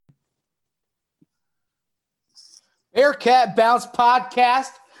Bearcat Bounce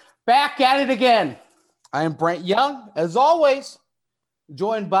Podcast, back at it again. I am Brent Young, as always,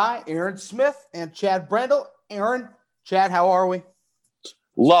 joined by Aaron Smith and Chad Brendel. Aaron, Chad, how are we?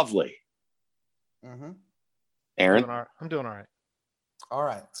 Lovely. Mm-hmm. Aaron? I'm doing all right. All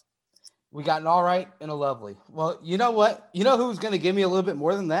right. We got an all right and a lovely. Well, you know what? You know who's going to give me a little bit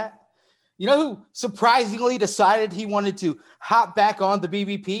more than that? You know who surprisingly decided he wanted to hop back on the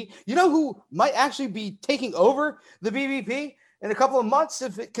BBP? You know who might actually be taking over the BBP in a couple of months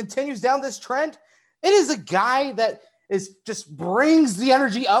if it continues down this trend? It is a guy that is just brings the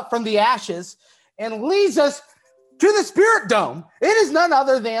energy up from the ashes and leads us to the Spirit Dome. It is none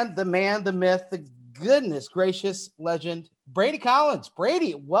other than the man, the myth, the goodness gracious legend, Brady Collins.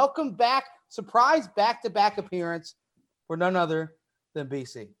 Brady, welcome back. Surprise back-to-back appearance for none other than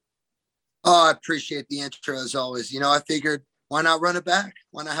BC. Oh, I appreciate the intro as always. I figured why not run it back?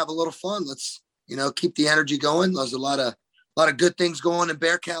 Why not have a little fun? Let's, keep the energy going. There's a lot of good things going in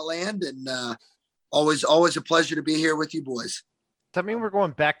Bearcat land, and always a pleasure to be here with you boys. Does that mean we're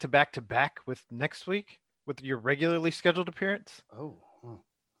going back to back with next week with your regularly scheduled appearance? Oh,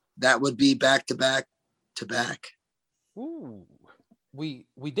 that would be back to back. Ooh, we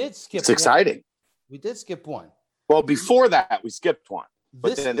did skip. It's exciting. We did skip one. Well, before that, we skipped one.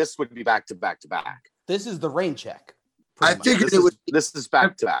 But then this would be back to back to back. This is the rain check. I figured it would. This is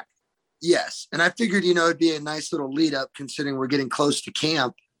back to back. Yes, and I figured it'd be a nice little lead up considering we're getting close to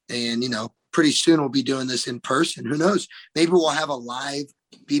camp, and pretty soon we'll be doing this in person. Who knows? Maybe we'll have a live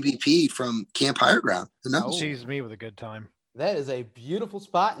BBP from Camp Higher Ground. Who knows? Tease me with a good time. That is a beautiful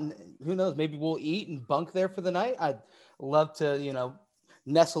spot, and who knows? Maybe we'll eat and bunk there for the night. I'd love to,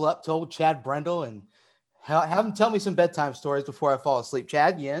 nestle up to old Chad Brendel and have him tell me some bedtime stories before I fall asleep.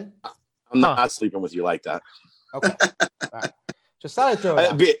 Chad, you in? I'm not sleeping with you like that. Okay. All right. Just thought I'd throw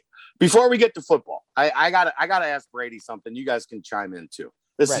it out. Before we get to football, I gotta ask Brady something. You guys can chime in too.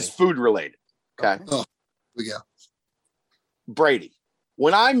 This is food related. Okay. Oh, here we go. Brady,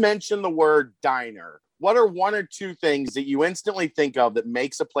 when I mention the word diner, what are one or two things that you instantly think of that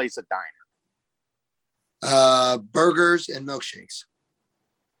makes a place a diner? Burgers and milkshakes.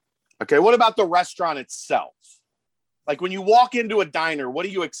 Okay, what about the restaurant itself? Like when you walk into a diner, what are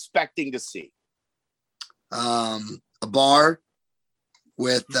you expecting to see? A bar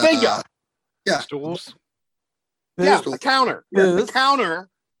with Stools. Yeah, a counter. Yeah, the counter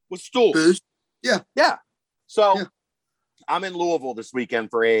with stools. Booze. Yeah. So I'm in Louisville this weekend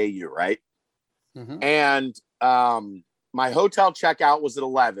for AAU, right? Mm-hmm. And my hotel checkout was at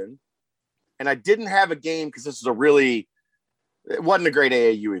 11, and I didn't have a game because this was it wasn't a great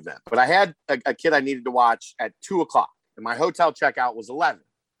AAU event, but I had a kid I needed to watch at 2:00, and my hotel checkout was 11.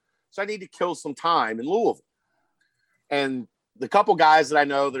 So I need to kill some time in Louisville. And the couple guys that I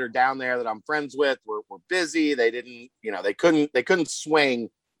know that are down there that I'm friends with were busy. They didn't, they couldn't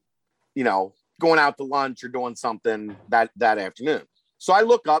swing, going out to lunch or doing something that afternoon. So I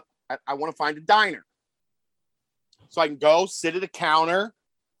look up, I want to find a diner. So I can go sit at a counter,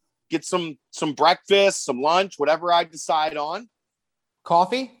 get some breakfast, some lunch, whatever I decide on.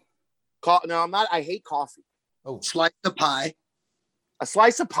 Coffee? No, I'm not. I hate coffee. Oh, Slice of pie. A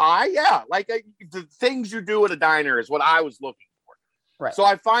slice of pie? Yeah. The things you do at a diner is what I was looking for. right. So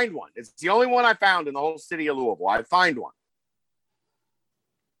I find one. It's the only one I found in the whole city of Louisville. I find one.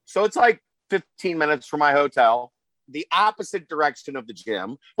 So it's like 15 minutes from my hotel, the opposite direction of the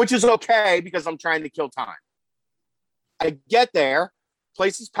gym, which is okay because I'm trying to kill time. I get there.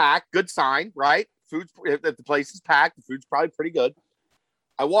 Place is packed. Good sign, right? If the place is packed, the food's probably pretty good.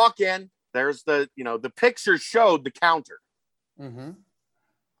 I walk in. There's the picture showed the counter. Mm-hmm.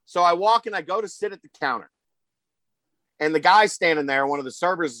 So I walk in. I go to sit at the counter. And the guy standing there, one of the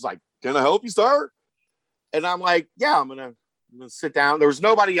servers is like, "Can I help you, sir?" And I'm like, "Yeah, I'm gonna sit down." There was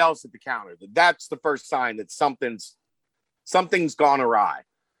nobody else at the counter. That's the first sign that something's gone awry.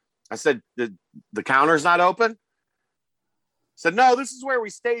 I said, the counter's not open? Said, "No, this is where we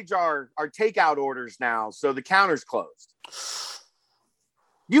stage our takeout orders now, so the counter's closed."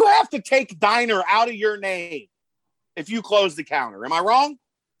 You have to take diner out of your name if you close the counter. Am I wrong?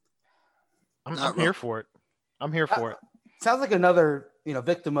 I'm here for it. I'm here for it. Sounds like another,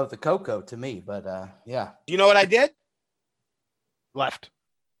 victim of the cocoa to me, but yeah. Do you know what I did? Left.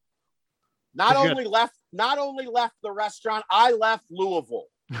 Not only left the restaurant, I left Louisville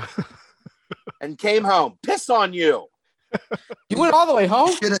and came home. Piss on you. You went all the way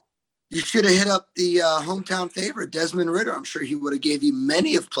home? You should have hit up the hometown favorite, Desmond Ritter. I'm sure he would have gave you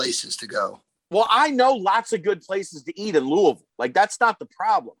many of places to go. Well, I know lots of good places to eat in Louisville. That's not the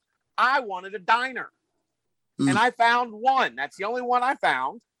problem. I wanted a diner. And I found one. That's the only one I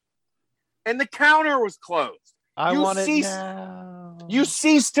found. And the counter was closed. I You want it cease- now. You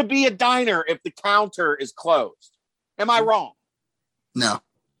cease to be a diner if the counter is closed. Am I wrong? No, All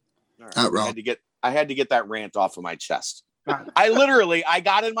right. not wrong. I had to get that rant off of my chest. Right. I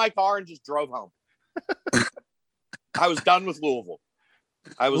got in my car and just drove home. I was done with Louisville.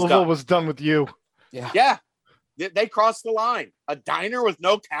 Louisville was done with you. Yeah. They crossed the line. A diner with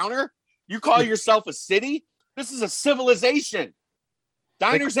no counter? You call yourself a city? This is a civilization.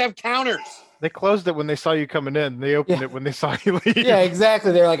 Diners have counters. They closed it when they saw you coming in. They opened it when they saw you leave. Yeah,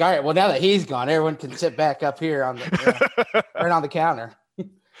 exactly. They're like, all right, well, now that he's gone, everyone can sit back up here on the right on the counter.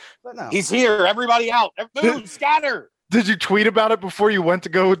 But no, He's here. Everybody out. Move, scatter. Did you tweet about it before you went to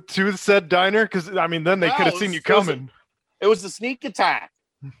go to the said diner? Because I mean, then they No, could have it seen was- you coming. It was the sneak attack.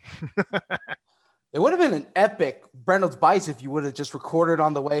 it would have been an epic Reynolds Bites if you would have just recorded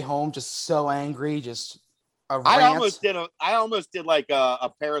on the way home, just so angry, just a rant. I almost did like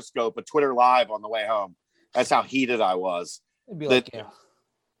a Periscope, a Twitter live on the way home. That's how heated I was. It'd be like,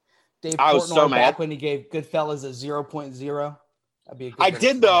 Dave I was Portnoy so back mad. when he gave Goodfellas a 0.0. That'd be a good I way to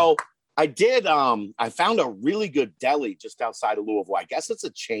did say though. I found a really good deli just outside of Louisville. I guess it's a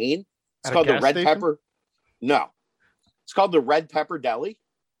chain. It's At a called the gas Red station? Pepper. No. It's called the Red Pepper Deli.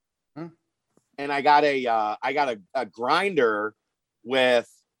 Hmm. And I got a grinder with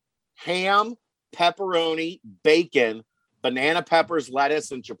ham, pepperoni, bacon, banana peppers,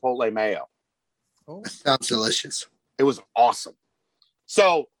 lettuce, and chipotle mayo. Oh, Sounds delicious. It was awesome.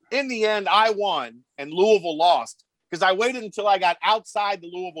 So in the end, I won and Louisville lost because I waited until I got outside the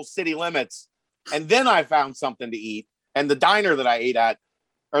Louisville city limits, and then I found something to eat. And the diner that I ate at,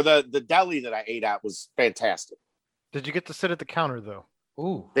 or the deli that I ate at, was fantastic. Did you get to sit at the counter though?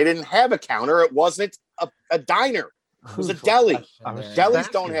 ooh. They didn't have a counter. It wasn't a diner. It was a deli. I was There. just-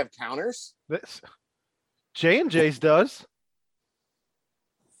 Delis don't asking. have counters. This J&J's does.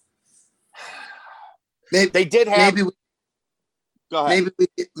 They did have. Maybe Go ahead.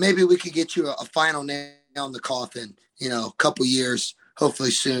 maybe we could get you a final nail in the coffin. You know, a couple years,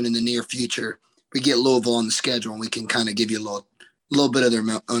 hopefully soon in the near future, we get Louisville on the schedule and we can kind of give you a little bit of their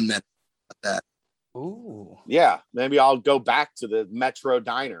own method about that. Ooh. Yeah, maybe I'll go back to the Metro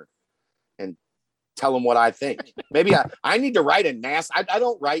Diner and tell them what I think. Maybe I need to write a nasty. I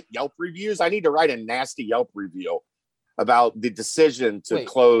don't write Yelp reviews. I need to write a nasty Yelp review about the decision to Wait.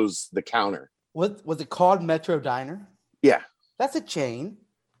 close the counter. What was it called? Metro Diner? Yeah. That's a chain.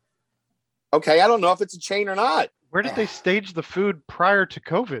 Okay, I don't know if it's a chain or not. Where did they stage the food prior to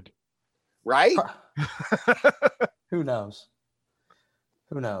COVID? Right? Who knows?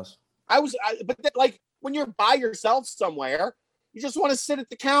 Who knows? But like when you're by yourself somewhere, you just want to sit at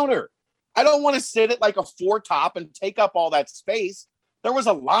the counter. I don't want to sit at like a four top and take up all that space. There was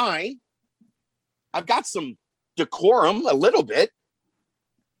a line. I've got some decorum a little bit.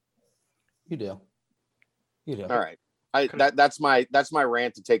 You do. You do. All right. That's my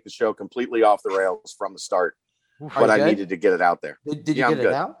rant to take the show completely off the rails from the start. Oof. Are But you I good? needed to get it out there. Did Yeah, you I'm get it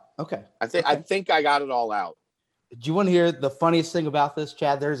good. out? Okay. I Okay. think I got it all out. Do you want to hear the funniest thing about this,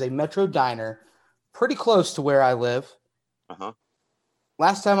 Chad? There's a Metro Diner pretty close to where I live. Uh-huh.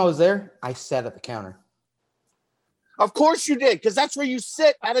 Last time I was there, I sat at the counter. Of course you did, because that's where you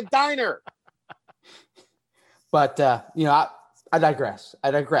sit at a diner. But I digress.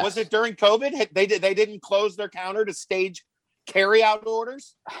 Was it during COVID? They didn't close their counter to stage carry-out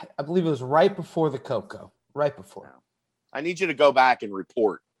orders? I believe it was right before the Coco. Right before. I need you to go back and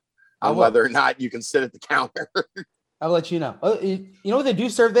report I on will. whether or not you can sit at the counter. I'll let you know. You know what they do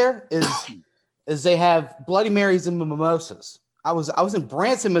serve there is they have Bloody Marys and mimosas. I was in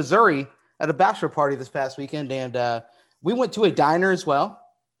Branson, Missouri at a bachelor party this past weekend, and we went to a diner as well.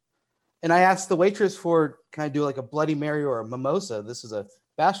 And I asked the waitress for, can I do like a Bloody Mary or a mimosa? This is a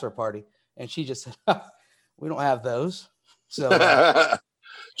bachelor party. And she just said, we don't have those. So Did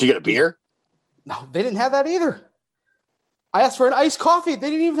you get a beer? no, they didn't have that either. I asked for an iced coffee. They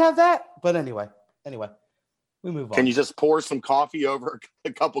didn't even have that. But anyway, we move on. Can you just pour some coffee over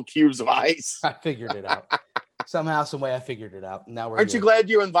a couple cubes of ice? I figured it out. Somehow, some way I figured it out. Now we're Aren't you here. glad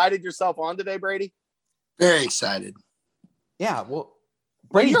you invited yourself on today, Brady? Very excited. Yeah, well,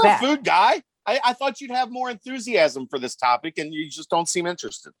 Brady's You're back. a food guy. I thought you'd have more enthusiasm for this topic, and you just don't seem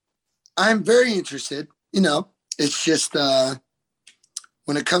interested. I'm very interested. You know, it's just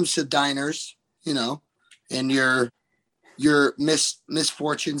when it comes to diners, you know, and your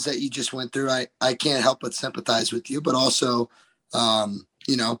misfortunes that you just went through, I can't help but sympathize with you. But also,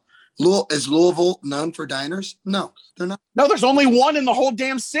 you know, is Louisville known for diners? No, they're not. No, there's only one in the whole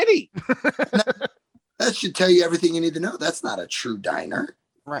damn city. That should tell you everything you need to know. That's not a true diner.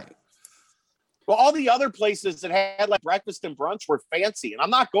 Right. Well, all the other places that had like breakfast and brunch were fancy, and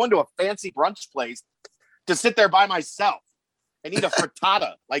I'm not going to a fancy brunch place to sit there by myself and eat a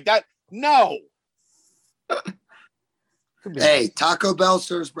frittata like that. No. Hey, Taco Bell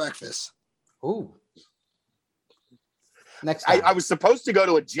serves breakfast. Ooh. Next time. I was supposed to go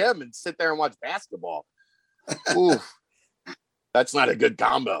to a gym and sit there and watch basketball. Ooh. That's not a good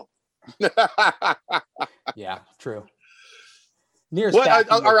combo. Yeah, true.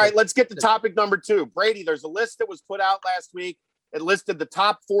 All right, let's get to topic number 2. Brady, there's a list that was put out last week. It listed the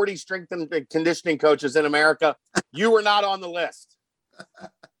top 40 strength and conditioning coaches in America. You were not on the list.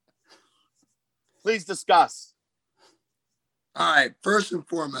 Please discuss. All right. First and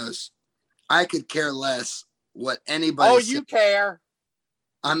foremost, I could care less what anybody says. You care.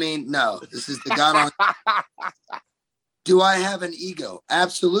 I mean, no. This is the God on. Do I have an ego?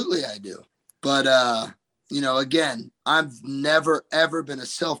 Absolutely, I do. But, again, I've never, ever been a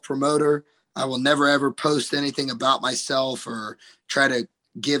self-promoter. I will never, ever post anything about myself or try to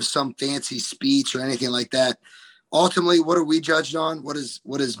give some fancy speech or anything like that. Ultimately, what are we judged on? What is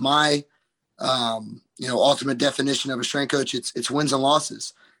my, ultimate definition of a strength coach? It's wins and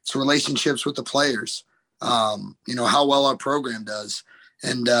losses. It's relationships with the players. How well our program does.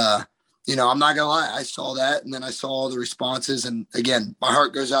 And, I'm not gonna lie. I saw that, and then I saw all the responses. And again, my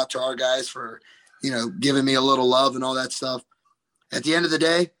heart goes out to our guys for, giving me a little love and all that stuff. At the end of the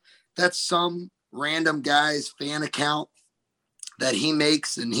day, that's some random guy's fan account that he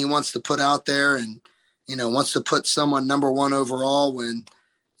makes and he wants to put out there, and wants to put someone number 1 overall. When,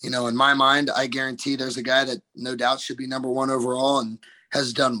 in my mind, I guarantee there's a guy that no doubt should be number 1 overall and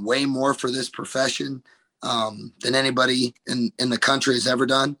has done way more for this profession than anybody in the country has ever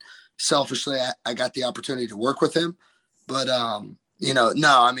done. Selfishly, I got the opportunity to work with him, but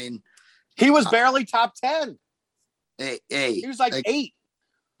no, I mean, he was barely top 10. He was like 8.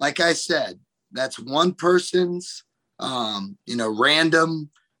 Like I said, that's one person's, random.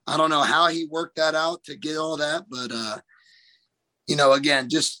 I don't know how he worked that out to get all that, but again,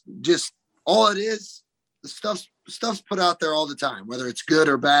 just all it is, the stuff's put out there all the time, whether it's good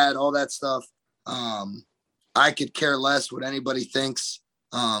or bad, all that stuff. I could care less what anybody thinks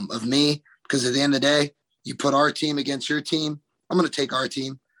of me, because at the end of the day, you put our team against your team. I'm going to take our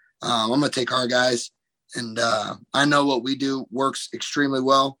team. I'm going to take our guys. And I know what we do works extremely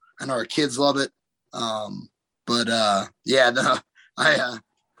well. I know our kids love it. I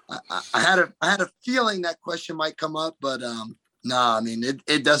had a feeling that question might come up, but I mean,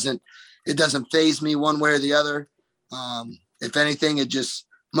 it doesn't faze me one way or the other. If anything, it just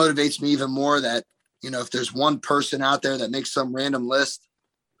motivates me even more that, if there's one person out there that makes some random list,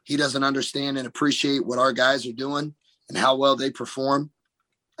 he doesn't understand and appreciate what our guys are doing and how well they perform.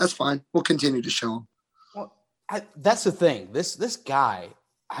 That's fine. We'll continue to show him. Well, that's the thing. This guy,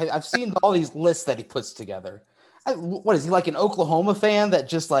 I've seen all these lists that he puts together. What is he, like an Oklahoma fan that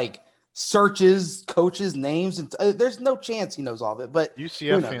just like searches coaches' names? And there's no chance he knows all of it. But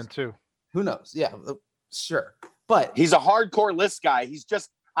UCF fan too. Who knows? Yeah, sure. But he's a hardcore list guy.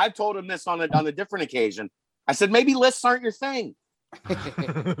 I've told him this on a different occasion. I said, maybe lists aren't your thing.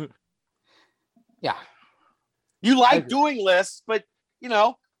 Yeah. You like doing lists, but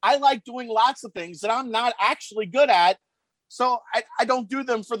I like doing lots of things that I'm not actually good at. So I don't do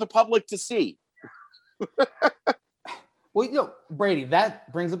them for the public to see. Well, Brady,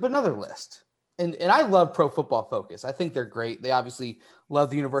 that brings up another list. And I love Pro Football Focus. I think they're great. They obviously love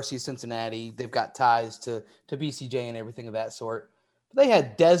the University of Cincinnati. They've got ties to BCJ and everything of that sort. But they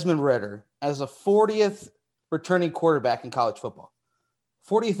had Desmond Ridder as a 40th returning quarterback in college football.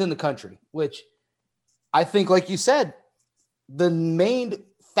 40th in the country, which I think, like you said, the main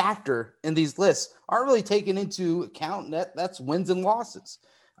factor in these lists aren't really taken into account. That's wins and losses.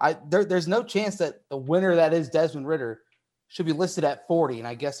 There's no chance that the winner that is Desmond Ridder should be listed at 40. And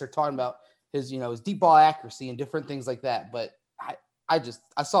I guess they're talking about his deep ball accuracy and different things like that. But I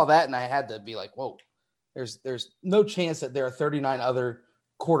saw that and I had to be like, whoa, there's no chance that there are 39 other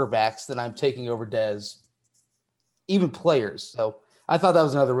quarterbacks that I'm taking over Dez, even players. So I thought that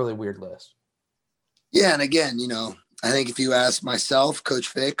was another really weird list. Yeah. And again, I think if you ask myself,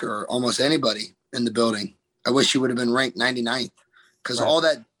 Coach Vic, or almost anybody in the building, I wish he would have been ranked 99th, because all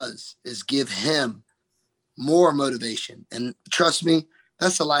that does is give him more motivation. And trust me,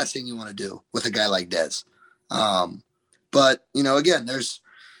 that's the last thing you want to do with a guy like Dez. But, again, there's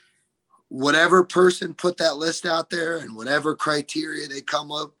whatever person put that list out there and whatever criteria they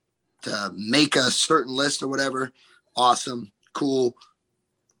come up to make a certain list or whatever. Awesome. Cool.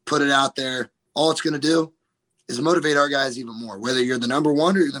 Put it out there. All it's going to do is motivate our guys even more, whether you're the number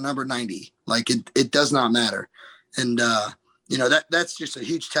 1 or you're the number 90. Like it does not matter. And, that's just a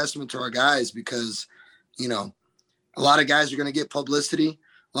huge testament to our guys, because, a lot of guys are going to get publicity.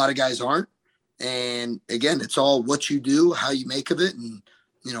 A lot of guys aren't. And again, it's all what you do, how you make of it. And,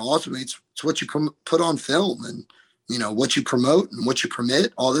 ultimately it's what you put on film and, what you promote and what you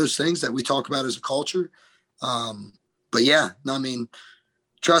permit, all those things that we talk about as a culture. But yeah, no, I mean,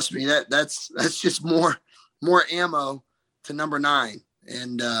 trust me, that's just more ammo to number 9.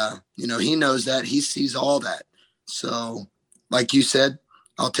 And, he knows that, he sees all that. So like you said,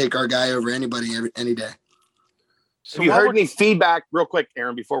 I'll take our guy over anybody any day. So have you heard any feedback real quick,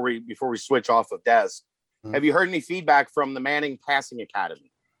 Aaron, before we switch off of Des? Have you heard any feedback from the Manning Passing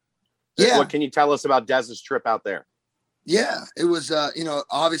Academy? Yeah. What can you tell us about Des's trip out there? Yeah, it was,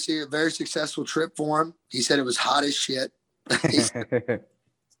 obviously a very successful trip for him. He said it was hot as shit. He said it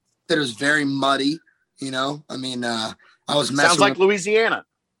was very muddy. I mean, I was messing. Sounds like Louisiana.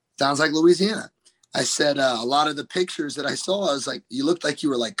 Sounds like Louisiana. I said a lot of the pictures that I saw, I was like, you looked like you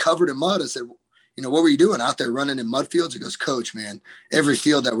were like covered in mud. I said, what were you doing out there running in mud fields? He goes, Coach, man, every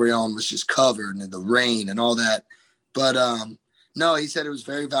field that we're on was just covered and the rain and all that. But no, he said it was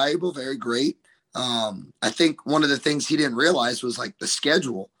very valuable, very great. I think one of the things he didn't realize was like the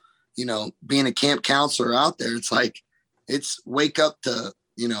schedule, being a camp counselor out there. It's like, it's wake up to,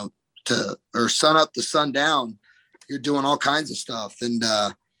 or sun up to sundown. You're doing all kinds of stuff. And,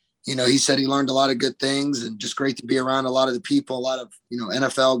 he said he learned a lot of good things and just great to be around a lot of the people, a lot of,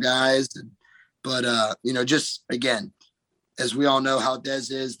 NFL guys. But just again, as we all know how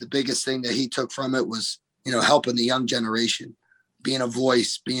Des is, the biggest thing that he took from it was, helping the young generation, being a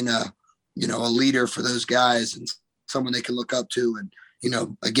voice, being a leader for those guys and someone they can look up to.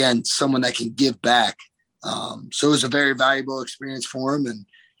 And, again, someone that can give back. So it was a very valuable experience for him. And,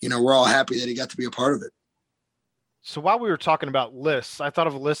 we're all happy that he got to be a part of it. So while we were talking about lists, I thought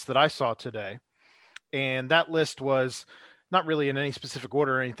of a list that I saw today, and that list was not really in any specific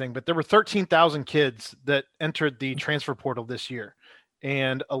order or anything, but there were 13,000 kids that entered the transfer portal this year,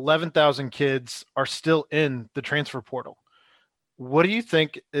 and 11,000 kids are still in the transfer portal. What do you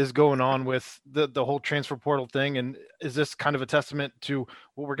think is going on with the whole transfer portal thing? And is this kind of a testament to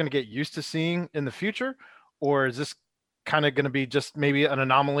what we're going to get used to seeing in the future? Or is this kind of going to be just maybe an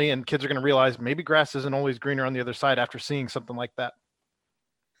anomaly and kids are going to realize maybe grass isn't always greener on the other side after seeing something like that?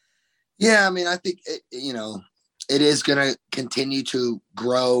 Yeah. I mean, I think, it is going to continue to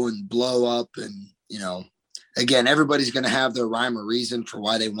grow and blow up. And, again, everybody's going to have their rhyme or reason for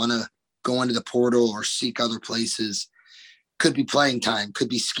why they want to go into the portal or seek other places. Could be playing time, could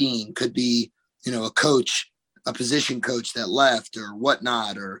be skiing, could be, a coach, a position coach that left or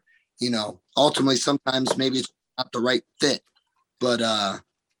whatnot, or, ultimately sometimes maybe it's not the right fit. But,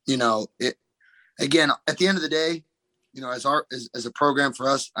 again, at the end of the day, as a program for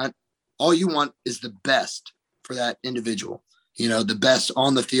us, all you want is the best for that individual, the best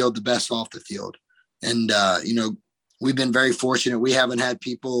on the field, the best off the field. And, we've been very fortunate. We haven't had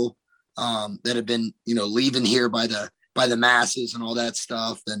people that have been, leaving here by the masses and all that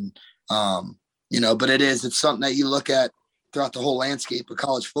stuff. And, but it's something that you look at throughout the whole landscape of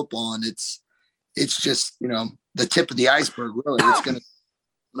college football. And it's just, the tip of the iceberg, really. It's going to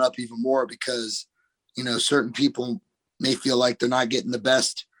open up even more because, certain people may feel like they're not getting the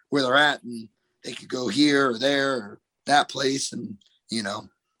best where they're at and they could go here or there or that place. And,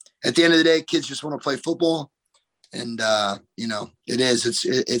 at the end of the day, kids just want to play football. And,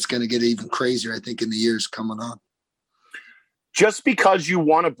 it's going to get even crazier, I think, in the years coming on. Just because you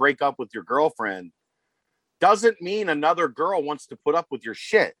want to break up with your girlfriend doesn't mean another girl wants to put up with your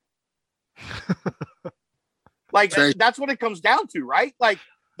shit. Like, that's what it comes down to, right? Like,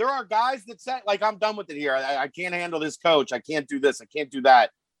 there are guys that say, like, I'm done with it here. I can't handle this coach. I can't do this. I can't do that.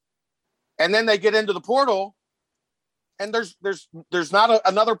 And then they get into the portal and there's not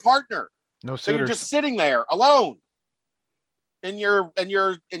another partner. No suitors. So you're just sitting there alone in your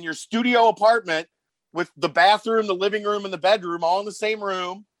studio apartment with the bathroom, the living room, and the bedroom all in the same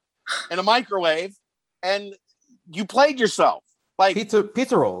room and a microwave, and you played yourself. Like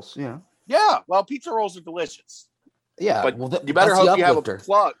pizza rolls, Yeah, well, pizza rolls are delicious. Yeah, but you better hope you have a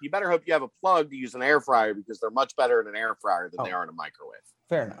plug. You better hope you have a plug to use an air fryer because they're much better in an air fryer than they are in a microwave.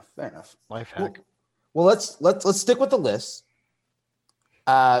 Fair enough. Life hack. Well, let's stick with the list.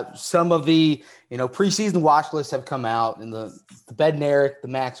 Some of the preseason watch lists have come out, and the Bednarik, the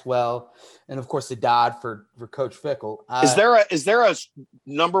Maxwell, and of course the Dodd for Coach Fickell. Is there a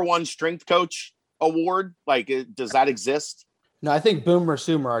number one strength coach award? Like, does that exist? No, I think Boomer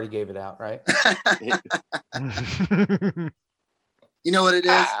Sumer already gave it out, right? You know what it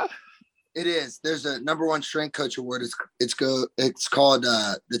is? It is. There's a number one strength coach award. It's called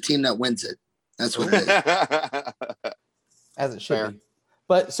the team that wins it. That's what it is. As it should be.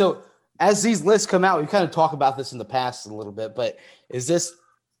 But so as these lists come out, we kind of talked about this in the past a little bit, but is this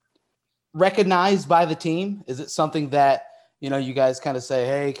recognized by the team? Is it something that, you guys kind of say,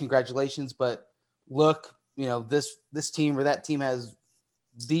 hey, congratulations, but look, this team or that team has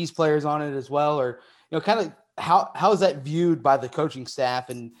these players on it as well? Or, kind of how is that viewed by the coaching staff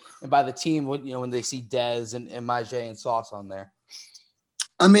and by the team when they see Dez and Myjai and Sauce on there?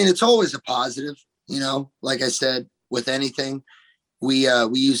 I mean, it's always a positive, like I said, with anything, we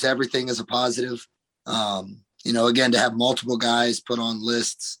use everything as a positive. Again, to have multiple guys put on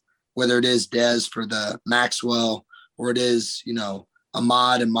lists, whether it is Dez for the Maxwell or it is,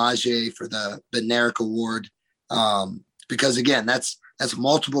 Ahmad and Myjai for the Bednarik Award. Because again, that's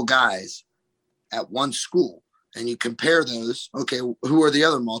multiple guys at one school. And you compare those, okay, who are the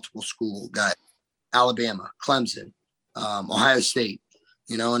other multiple school guys? Alabama, Clemson, Ohio State,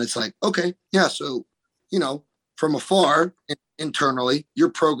 and it's like, okay, yeah. So, from afar, internally, your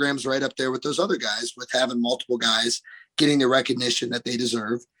program's right up there with those other guys with having multiple guys getting the recognition that they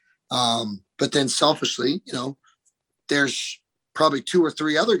deserve. But then selfishly, there's probably 2 or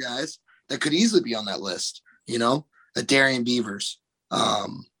 3 other guys that could easily be on that list, a Darian Beavers, a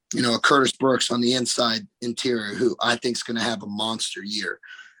Curtis Brooks on the inside interior, who I think is going to have a monster year.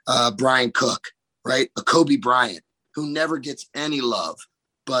 Brian Cook, right? A Kobe Bryant, who never gets any love,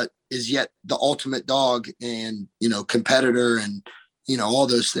 but is yet the ultimate dog and, competitor and, all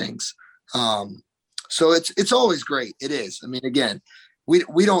those things. So it's always great. It is. I mean, again,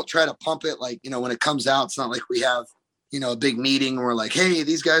 we don't try to pump it like, when it comes out, it's not like we have, a big meeting where we're like, hey,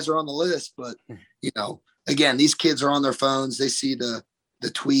 these guys are on the list. But, again, these kids are on their phones. They see the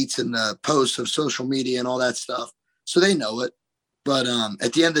tweets and the posts of social media and all that stuff. So they know it. But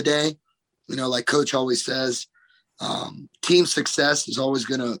at the end of the day, like Coach always says, team success is always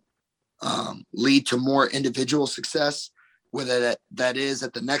going to lead to more individual success, whether that is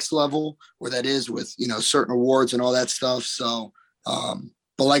at the next level or that is with, certain awards and all that stuff. So,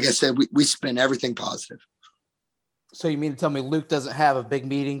 but like I said, we spin everything positive. So you mean to tell me Luke doesn't have a big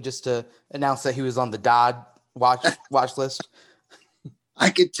meeting just to announce that he was on the Dodd watch list? I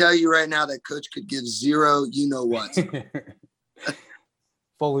could tell you right now that Coach could give zero, what.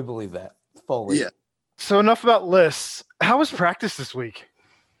 Fully believe that. Fully. Yeah. So enough about lists. How was practice this week?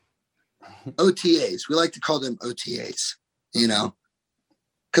 OTAs. We like to call them OTAs,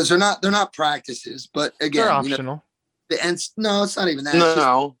 because they're not practices, but again, they're optional. No, it's not even that.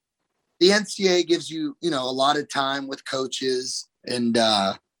 No. The NCAA gives you, a lot of time with coaches and,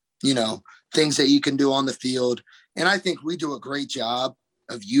 things that you can do on the field. And I think we do a great job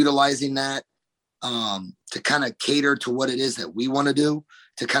of utilizing that to kind of cater to what it is that we want to do,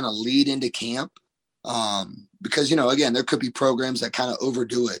 to kind of lead into camp. Because, again, there could be programs that kind of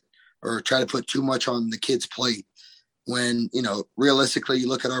overdo it or try to put too much on the kids' plate when, realistically, you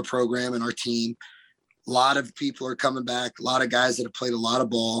look at our program and our team, a lot of people are coming back, a lot of guys that have played a lot of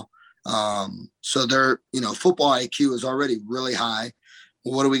ball. So their, football IQ is already really high.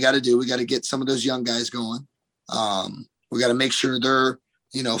 Well, what do we got to do? We got to get some of those young guys going. We got to make sure they're,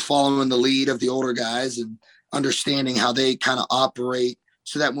 following the lead of the older guys and understanding how they kind of operate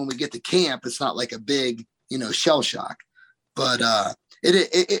so that when we get to camp, it's not like a big, shell shock. But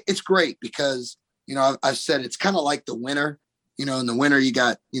it's great because, I've said it's kind of like the winter. In the winter, you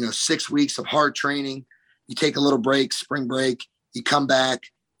got, 6 weeks of hard training. You take a little break, spring break, you come back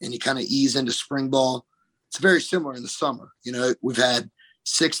and you kind of ease into spring ball. It's very similar in the summer. We've had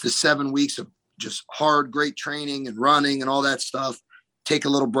 6 to 7 weeks of just hard, great training and running and all that stuff. Take a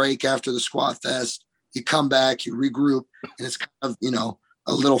little break after the squat fest. You come back, you regroup, and it's kind of,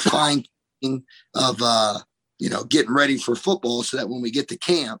 a little fine tuning of, getting ready for football so that when we get to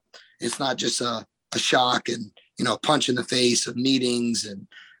camp, it's not just a shock and, punch in the face of meetings and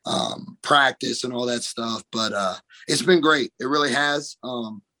practice and all that stuff. But it's been great. It really has.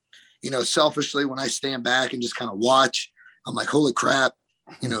 Selfishly, when I stand back and just kind of watch, I'm like, holy crap,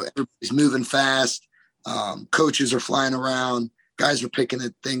 everybody's moving fast. Coaches are flying around. Guys are picking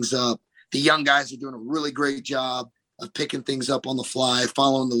things up. The young guys are doing a really great job of picking things up on the fly,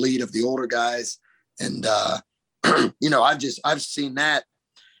 following the lead of the older guys. And, I've seen that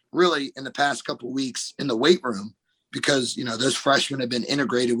really in the past couple of weeks in the weight room because, those freshmen have been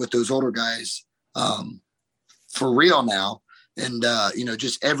integrated with those older guys for real now. And,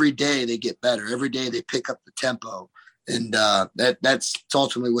 just every day they get better. Every day they pick up the tempo. And that's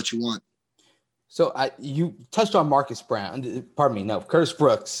ultimately what you want. So you touched on Curtis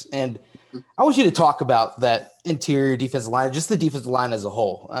Brooks. And I want you to talk about that interior defensive line, just the defensive line as a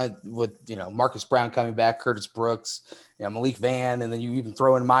whole, with, Marcus Brown coming back, Curtis Brooks, Malik Vann, and then you even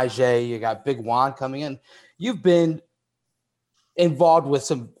throw in Myjai, you got Big Juan coming in. You've been involved with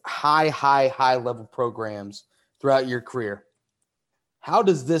some high level programs throughout your career. how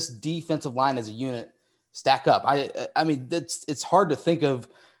does this defensive line as a unit stack up? I mean, it's hard to think of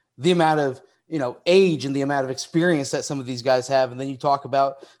the amount of, age and the amount of experience that some of these guys have. And then you talk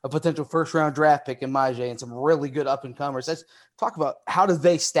about a potential first round draft pick in Myjai and some really good up and comers. Let's talk about how do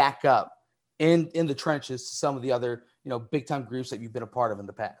they stack up in the trenches to some of the other, big time groups that you've been a part of in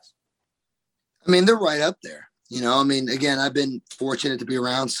the past. I mean, they're right up there. Again, I've been fortunate to be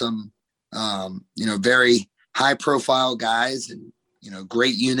around some, very high profile guys and,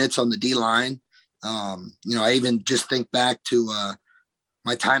 great units on the D line. I even just think back to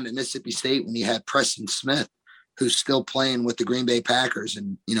my time at Mississippi State when you had Preston Smith, who's still playing with the Green Bay Packers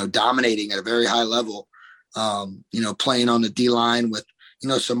and, dominating at a very high level, playing on the D line with,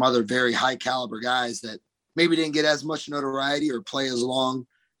 some other very high caliber guys that maybe didn't get as much notoriety or play as long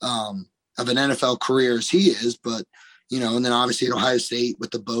of an NFL career as he is, but, and then obviously at Ohio State with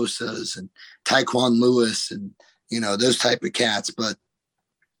the Bosas and Tyquan Lewis and, those type of cats. But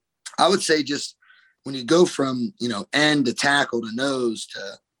I would say just when you go from, end to tackle to nose to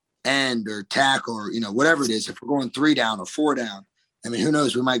end or tackle or, whatever it is, if we're going 3 down or 4 down, I mean, who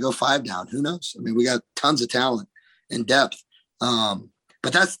knows? We might go 5 down. Who knows? I mean, we got tons of talent and depth.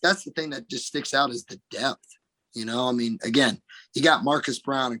 But that's the thing that just sticks out is the depth. Again, you got Marcus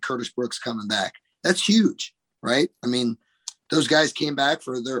Brown and Curtis Brooks coming back. That's huge, right? I mean, those guys came back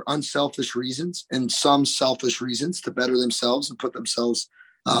for their unselfish reasons and some selfish reasons to better themselves and put themselves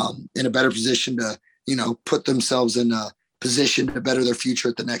in a better position to, put themselves in a position to better their future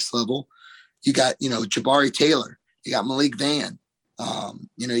at the next level. You got, Jabari Taylor, you got Malik Vann,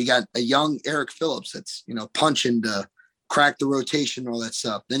 you got a young Eric Phillips that's, punching to crack the rotation, all that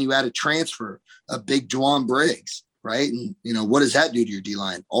stuff. Then you add a transfer, a big Juwan Briggs, right? And, what does that do to your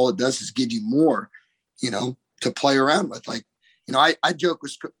D-line? All it does is give you more, to play around with. Like, I joke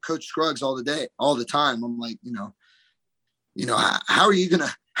with Coach Scruggs all the time. I'm like, how are you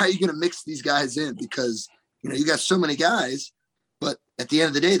gonna mix these guys in? Because, you got so many guys, but at the end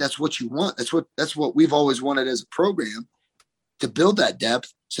of the day, that's what you want. That's what we've always wanted as a program, to build that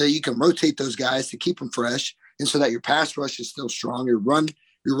depth so that you can rotate those guys to keep them fresh. And so that your pass rush is still strong, your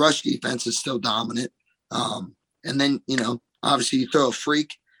rush defense is still dominant. And then, obviously you throw a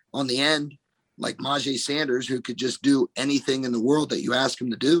freak on the end like Myjai Sanders, who could just do anything in the world that you ask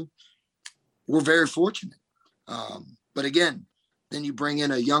him to do. We're very fortunate. But again, then you bring in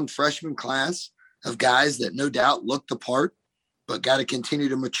a young freshman class of guys that no doubt look the part, but got to continue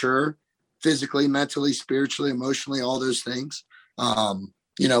to mature physically, mentally, spiritually, emotionally, all those things.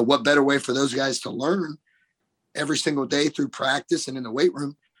 What better way for those guys to learn every single day through practice and in the weight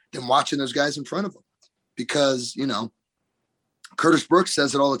room than watching those guys in front of them? Because, Curtis Brooks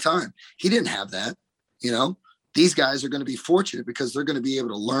says it all the time. He didn't have that. These guys are going to be fortunate because they're going to be able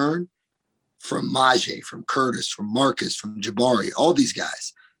to learn from Myjai, from Curtis, from Marcus, from Jabari, all these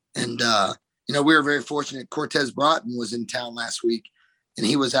guys. And, we were very fortunate. Cortez Broughton was in town last week and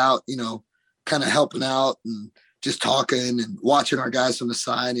he was out, kind of helping out and just talking and watching our guys from the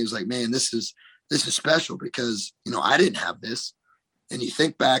side. And he was like, man, this is special because, I didn't have this. And you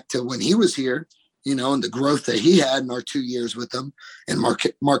think back to when he was here, and the growth that he had in our 2 years with them and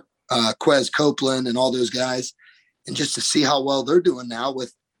Quez Copeland and all those guys. And just to see how well they're doing now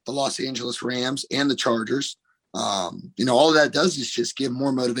with the Los Angeles Rams and the Chargers, all of that does is just give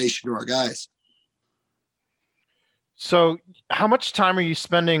more motivation to our guys. So how much time are you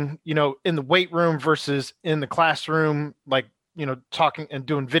spending, in the weight room versus in the classroom, like, talking and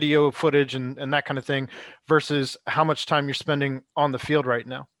doing video footage and that kind of thing versus how much time you're spending on the field right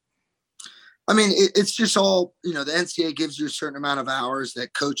now? I mean, it's just all, the NCAA gives you a certain amount of hours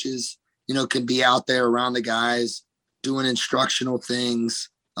that coaches, can be out there around the guys doing instructional things,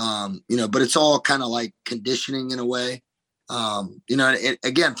 but it's all kind of like conditioning in a way.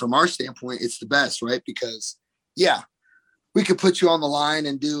 Again, from our standpoint, it's the best, right? Because, yeah, we could put you on the line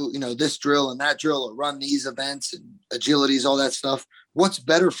and do, this drill and that drill or run these events and agilities, all that stuff. What's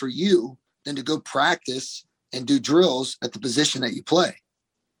better for you than to go practice and do drills at the position that you play?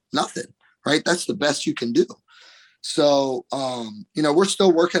 Nothing, right? That's the best you can do. So, we're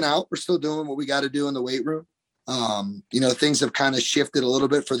still working out. We're still doing what we got to do in the weight room. Things have kind of shifted a little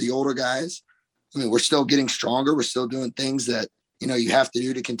bit for the older guys. I mean, we're still getting stronger. We're still doing things that, you have to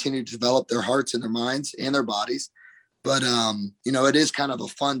do to continue to develop their hearts and their minds and their bodies. But, it is kind of a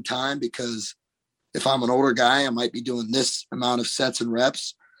fun time because if I'm an older guy, I might be doing this amount of sets and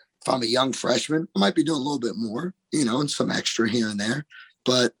reps. If I'm a young freshman, I might be doing a little bit more, and some extra here and there.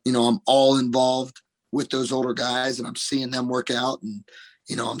 But, I'm all involved with those older guys and I'm seeing them work out and,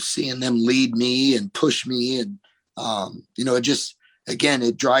 I'm seeing them lead me and push me. And, it just, again,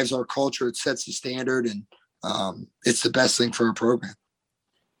 it drives our culture. It sets the standard and it's the best thing for our program.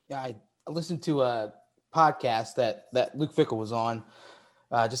 I listened to a podcast that Luke Fickle was on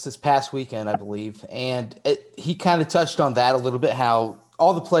just this past weekend, I believe, and he kind of touched on that a little bit. How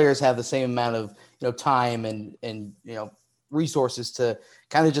all the players have the same amount of time and resources to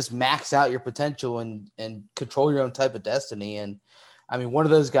kind of just max out your potential and control your own type of destiny. And I mean, one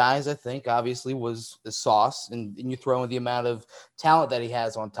of those guys, I think, obviously was Sauce, and you throw in the amount of talent that he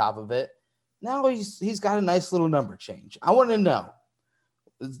has on top of it. Now he's got a nice little number change. I want to know,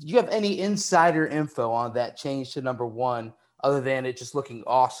 do you have any insider info on that change to number 1, other than it just looking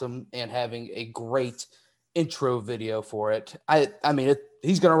awesome and having a great intro video for it? I mean,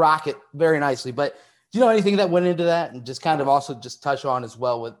 he's going to rock it very nicely, but do you know anything that went into that? And just kind of also just touch on as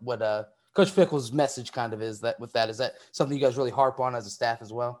well with what Coach Fickle's message kind of is, that with that, is that something you guys really harp on as a staff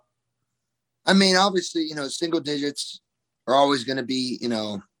as well? I mean, obviously, single digits are always going to be,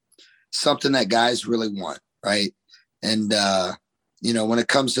 something that guys really want, right? And, when it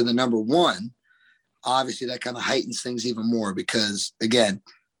comes to the number 1, obviously that kind of heightens things even more because, again,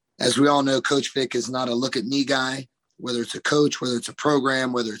 as we all know, Coach Fick is not a look-at-me guy, whether it's a coach, whether it's a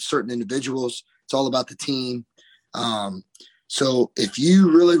program, whether it's certain individuals. It's all about the team. So if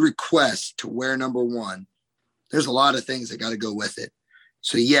you really request to wear number 1, there's a lot of things that got to go with it.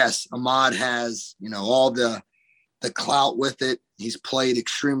 So yes, Ahmad has, all the clout with it. He's played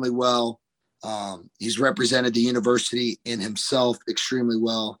extremely well. He's represented the university and himself extremely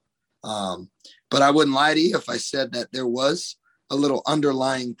well. But I wouldn't lie to you if I said that there was a little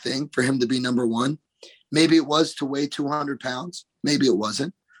underlying thing for him to be number 1. Maybe it was to weigh 200 pounds. Maybe it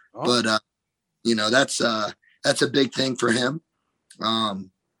wasn't. Oh. But, that's a big thing for him.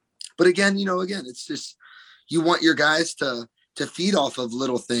 But again, it's just, you want your guys to feed off of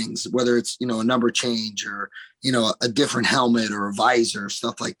little things, whether it's, a number change or, a different helmet or a visor,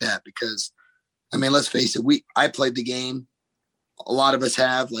 stuff like that. Because I mean, let's face it, I played the game. A lot of us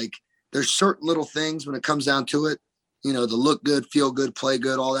have, like, there's certain little things when it comes down to it, the look good, feel good, play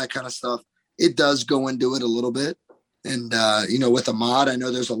good, all that kind of stuff. It does go into it a little bit. And, with Ahmad, I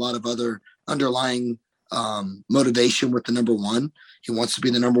know there's a lot of other underlying motivation with the number 1. He wants to be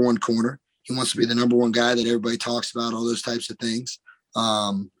the number 1 corner. He wants to be the number 1 guy that everybody talks about, all those types of things.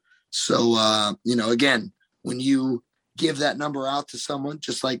 Again, when you give that number out to someone,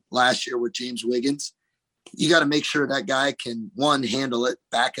 just like last year with James Wiggins, you got to make sure that guy can, 1, handle it,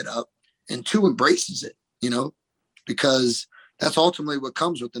 back it up, and 2, embraces it, because that's ultimately what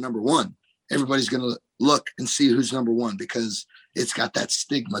comes with the number 1. Everybody's going to look and see who's number 1 because it's got that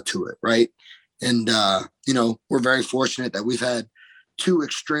stigma to it, right? And, we're very fortunate that we've had 2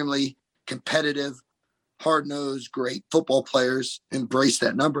 extremely competitive, hard-nosed, great football players embrace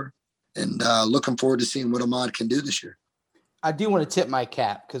that number. And looking forward to seeing what Ahmad can do this year. I do want to tip my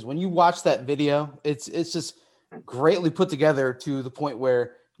cap because when you watch that video, it's just greatly put together to the point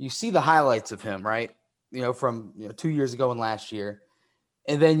where you see the highlights of him, right? From 2 years ago and last year.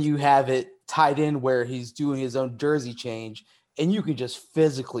 And then you have it tied in where he's doing his own jersey change, and you can just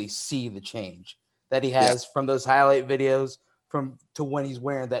physically see the change that he has from those highlight videos to when he's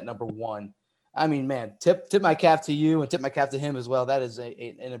wearing that number 1. I mean, man, tip my cap to you and tip my cap to him as well. That is an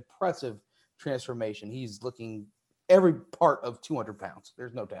impressive transformation. He's looking every part of 200 pounds.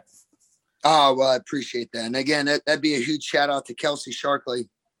 There's no doubt. Oh, well, I appreciate that. And again, that'd be a huge shout out to Kelsey Sharkley.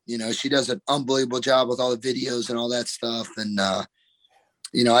 She does an unbelievable job with all the videos and all that stuff. And, I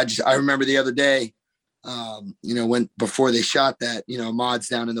remember the other day, before they shot that, Ahmad's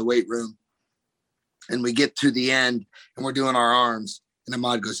down in the weight room and we get to the end and we're doing our arms. And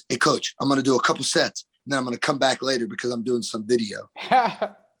Ahmad goes, "Hey, coach, I'm going to do a couple sets. And then I'm going to come back later because I'm doing some video."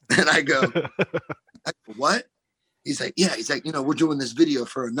 And I go, "What?" He's like, "Yeah." He's like, "We're doing this video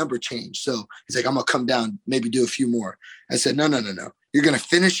for a number change." So he's like, "I'm going to come down, maybe do a few more." I said, No. You're going to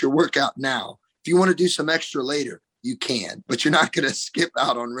finish your workout now. If you want to do some extra later, you can, but you're not going to skip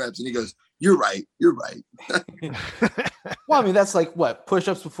out on reps. And he goes, You're right. Well, I mean, that's like what,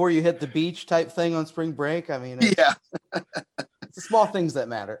 push-ups before you hit the beach type thing on spring break. I mean, yeah, it's the small things that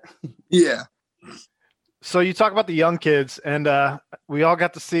matter. Yeah. So you talk about the young kids, and we all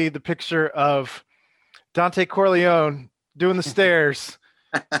got to see the picture of Dante Corleone doing the stairs.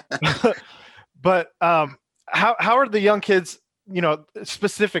 But how are the young kids,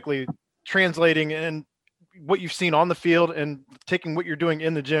 specifically translating and what you've seen on the field and taking what you're doing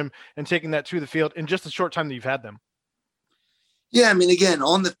in the gym and taking that to the field in just a short time that you've had them? Yeah. I mean, again,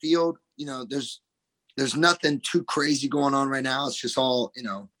 on the field, there's nothing too crazy going on right now. It's just all,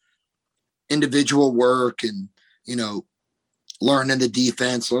 individual work and, learning the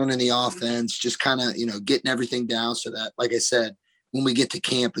defense, learning the offense, just kind of, getting everything down so that, like I said, when we get to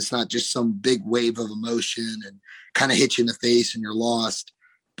camp, it's not just some big wave of emotion and kind of hit you in the face and you're lost.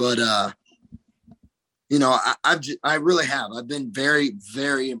 But, I really have. I've been very,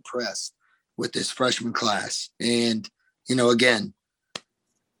 very impressed with this freshman class. And, again,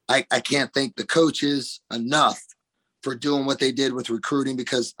 I can't thank the coaches enough for doing what they did with recruiting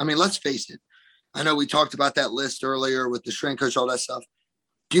because, let's face it. I know we talked about that list earlier with the strength coach, all that stuff.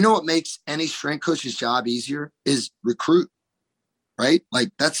 Do you know what makes any strength coach's job easier is recruit, right?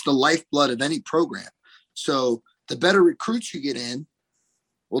 Like that's the lifeblood of any program. So the better recruits you get in,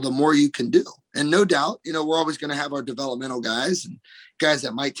 well, the more you can do. And no doubt, we're always going to have our developmental guys and guys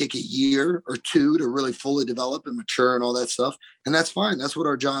that might take a year or two to really fully develop and mature and all that stuff. And that's fine. That's what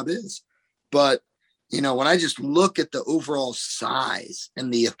our job is. But, when I just look at the overall size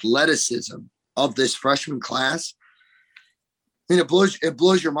and the athleticism of this freshman class, it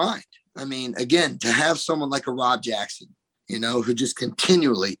blows your mind. Again, to have someone like a Rob Jackson, who just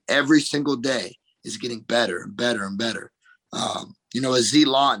continually every single day is getting better and better and better. A Z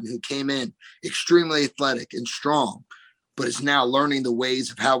Lawton who came in extremely athletic and strong, but is now learning the ways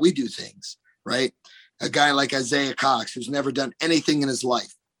of how we do things, right? A guy like Isaiah Cox, who's never done anything in his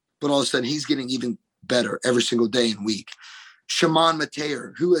life, but all of a sudden he's getting even better every single day and week. Shimon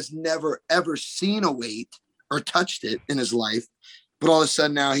Mateer, who has never, ever seen a weight or touched it in his life, but all of a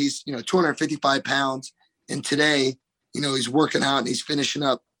sudden now he's, 255 pounds. And today, he's working out and he's finishing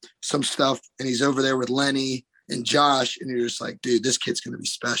up some stuff and he's over there with Lenny and Josh. And you're just like, dude, this kid's going to be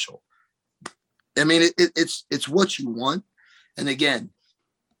special. It's what you want. And again,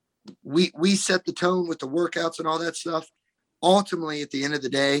 we set the tone with the workouts and all that stuff. Ultimately, at the end of the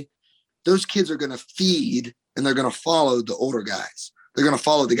day, those kids are going to feed and they're going to follow the older guys. They're going to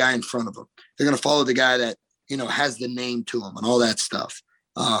follow the guy in front of them. They're going to follow the guy that, has the name to him and all that stuff.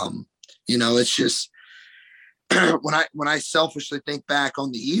 It's just when I selfishly think back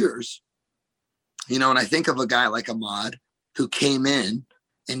on the years, and I think of a guy like Ahmad who came in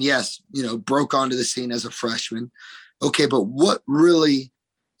and yes, broke onto the scene as a freshman. Okay. But what really,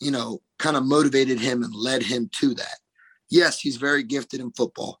 kind of motivated him and led him to that? Yes, he's very gifted in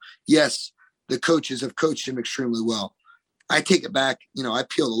football. Yes, the coaches have coached him extremely well. I take it back, I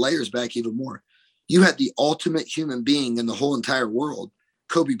peel the layers back even more. You had the ultimate human being in the whole entire world,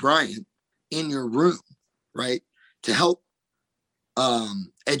 Kobe Bryant, in your room, right? To help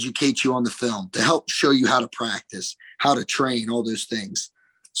educate you on the film, to help show you how to practice, how to train, all those things.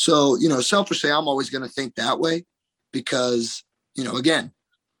 So, selfishly, I'm always going to think that way because, again,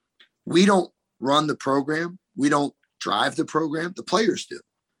 we don't run the program. We don't drive the program. The players do,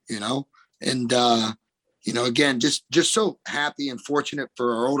 and, again, just so happy and fortunate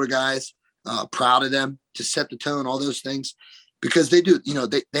for our older guys, proud of them to set the tone, all those things, because they do,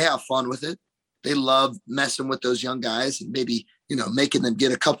 they have fun with it. They love messing with those young guys and maybe, making them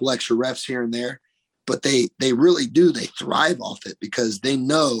get a couple extra reps here and there, but they really do. They thrive off it because they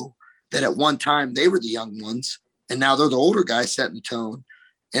know that at one time they were the young ones and now they're the older guys setting the tone.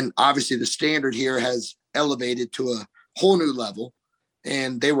 And obviously the standard here has elevated to a whole new level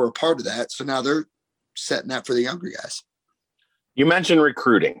and they were a part of that. So now they're setting that for the younger guys. You mentioned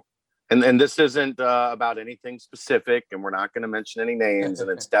recruiting. And this isn't about anything specific, and we're not going to mention any names, and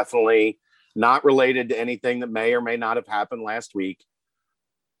it's definitely not related to anything that may or may not have happened last week.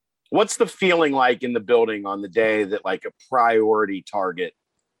 What's the feeling like in the building on the day that like a priority target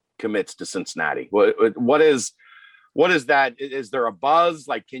commits to Cincinnati? What is that? Is there a buzz?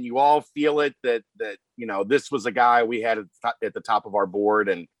 Like, can you all feel it that this was a guy we had at the top of our board,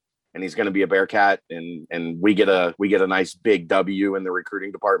 and he's going to be a Bearcat, and we get a nice big W in the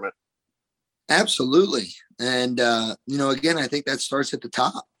recruiting department? Absolutely. And, again, I think that starts at the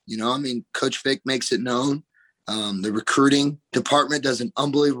top. Coach Vic makes it known. The recruiting department does an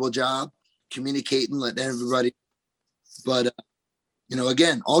unbelievable job communicating, letting everybody. But,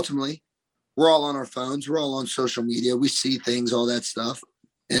 again, ultimately, we're all on our phones. We're all on social media. We see things, all that stuff.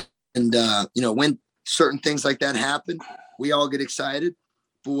 And when certain things like that happen, we all get excited.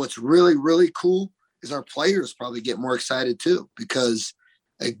 But what's really, really cool is our players probably get more excited too, because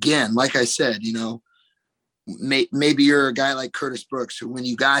again, like I said, maybe you're a guy like Curtis Brooks, who when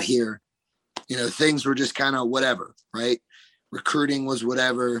you got here, things were just kind of whatever, right? Recruiting was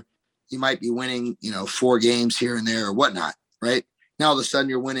whatever. You might be winning, 4 games here and there or whatnot, right? Now all of a sudden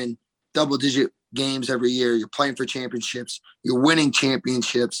you're winning double-digit games every year. You're playing for championships. You're winning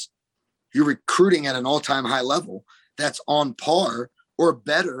championships. You're recruiting at an all-time high level that's on par or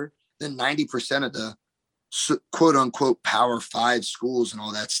better than 90% of the quote unquote Power 5 schools and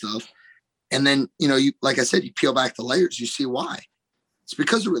all that stuff. And then, you, like I said, you peel back the layers, you see why. It's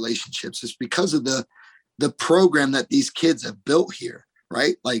because of relationships. It's because of the program that these kids have built here,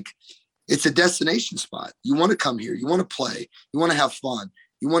 right? Like it's a destination spot. You want to come here. You want to play. You want to have fun.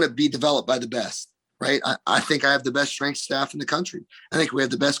 You want to be developed by the best, right? I think I have the best strength staff in the country. I think we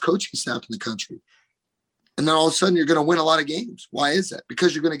have the best coaching staff in the country. And then all of a sudden you're going to win a lot of games. Why is that?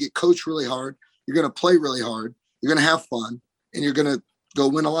 Because you're going to get coached really hard. You're going to play really hard. You're going to have fun, and you're going to go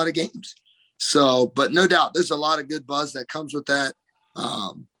win a lot of games. So, but no doubt there's a lot of good buzz that comes with that.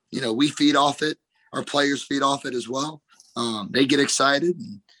 We feed off it. Our players feed off it as well. They get excited,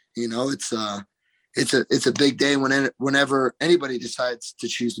 and it's a big day whenever anybody decides to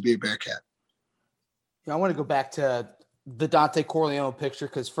choose to be a Bearcat. I want to go back to the Dante Corleone picture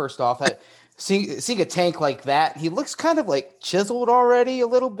because first off, seeing a tank like that, he looks kind of like chiseled already a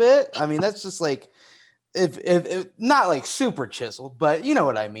little bit. I mean, that's just like if not like super chiseled, but you know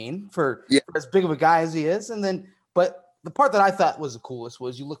what I mean for as big of a guy as he is. And then, but the part that I thought was the coolest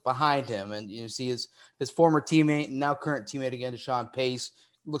was you look behind him and you see his former teammate and now current teammate again, Deshaun Pace.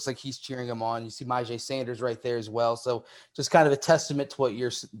 Looks like he's cheering him on. You see Myjai Sanders right there as well. So just kind of a testament to what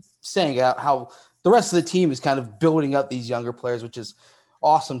you're saying about how the rest of the team is kind of building up these younger players, which is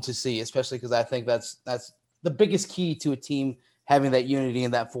awesome to see, especially because I think that's the biggest key to a team having that unity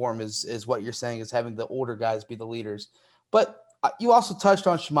in that form is what you're saying is having the older guys be the leaders. But you also touched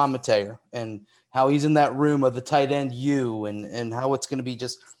on Shimon Mateer and how he's in that room of the tight end U and how it's going to be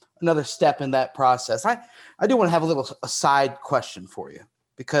just another step in that process. I do want to have a little aside question for you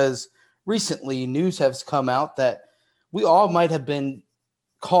because recently news has come out that we all might have been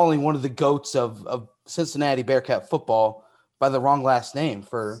calling one of the GOATs of Cincinnati Bearcat football by the wrong last name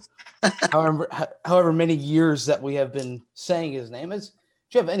for however many years that we have been saying his name. Do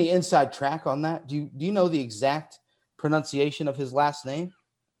you have any inside track on that? Do you know the exact pronunciation of his last name?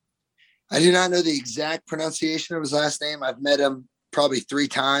 I do not know the exact pronunciation of his last name. I've met him probably 3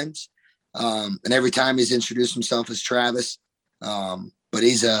 times. And every time he's introduced himself as Travis. But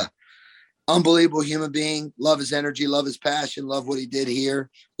he's a unbelievable human being. Love his energy, love his passion, love what he did here,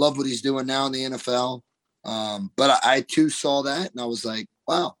 love what he's doing now in the NFL. But I too saw that and I was like,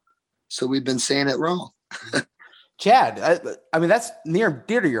 wow. So we've been saying it wrong. Chad, I mean, that's near and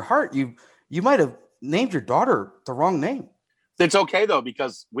dear to your heart. You might have named your daughter the wrong name. It's okay though,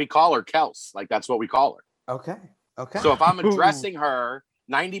 because we call her Kels. Like that's what we call her. Okay. So if I'm addressing her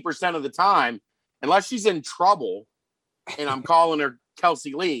 90% of the time, unless she's in trouble and I'm calling her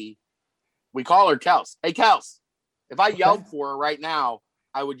Kelsey Lee, we call her Kels. Hey, Kels. If I yelled for her right now,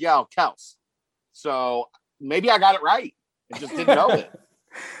 I would yell Kels. So maybe I got it right. I just didn't know it.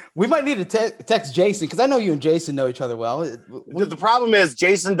 We might need to text Jason because I know you and Jason know each other well. The problem is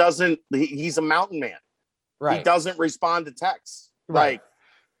Jason doesn't. He's a mountain man. Right. He doesn't respond to texts. Right.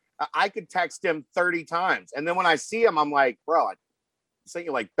 Like I could text him 30 times, and then when I see him, I'm like, bro, I sent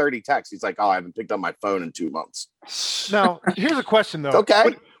you like 30 texts. He's like, oh, I haven't picked up my phone in 2 months. Now, here's a question though.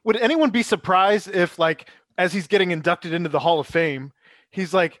 Okay. Would anyone be surprised if, like, as he's getting inducted into the Hall of Fame,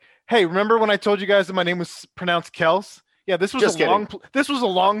 he's like, hey, remember when I told you guys that my name was pronounced Kels? Yeah, this was this was a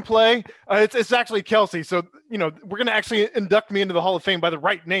long play. It's actually Kelsey. So, we're going to actually induct me into the Hall of Fame by the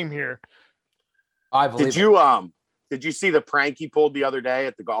right name here. I believe Did you see the prank he pulled the other day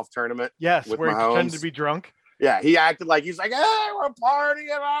at the golf tournament? Yes, with where Mahomes? he pretended to be drunk. Yeah, he acted like he's like, hey, we're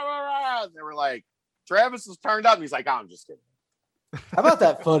partying. They were like, Travis was turned up. He's like, oh, I'm just kidding. How about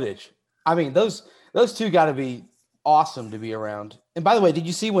that footage? I mean, those two got to be awesome to be around. And by the way, did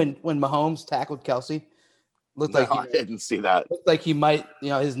you see when Mahomes tackled Kelsey? I didn't see that. Looked like he might,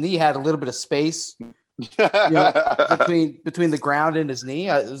 his knee had a little bit of space between the ground and his knee.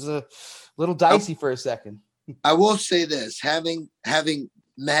 It was a little dicey for a second. I will say this, having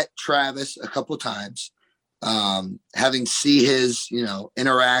met Travis a couple times, having see his,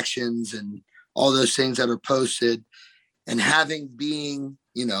 interactions and all those things that are posted, and having being,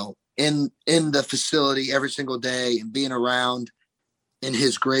 in the facility every single day and being around in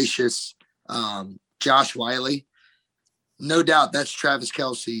his gracious Josh Wiley, no doubt that's Travis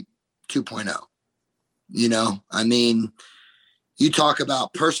Kelce 2.0. I mean, you talk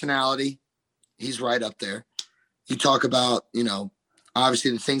about personality, he's right up there. You talk about,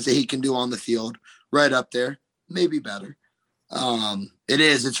 obviously the things that he can do on the field, right up there, maybe better.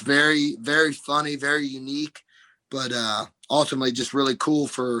 It's very, very funny, very unique, but ultimately just really cool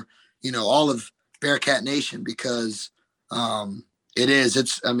for, all of Bearcat Nation because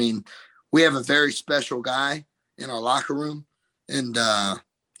we have a very special guy in our locker room. And,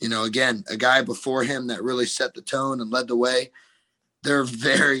 again, a guy before him that really set the tone and led the way. They're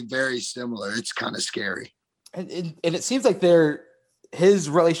very, very similar. It's kind of scary. And it seems like his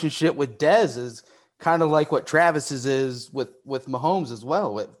relationship with Dez is kind of like what Travis's is with Mahomes as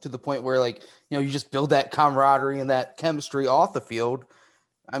well, to the point where, like, you just build that camaraderie and that chemistry off the field.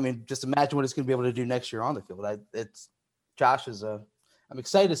 I mean, just imagine what it's going to be able to do next year on the field. Josh is I'm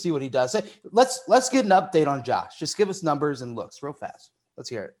excited to see what he does. Hey, let's get an update on Josh. Just give us numbers and looks real fast. Let's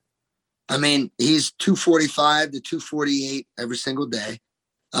hear it. I mean, he's 245 to 248 every single day.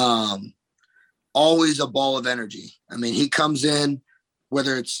 Always a ball of energy. I mean, he comes in,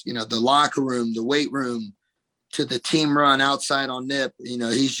 whether it's, the locker room, the weight room, to the team run outside on nip,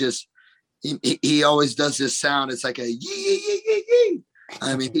 he's just, he always does this sound. It's like a yee, yee, yee, yee, yee.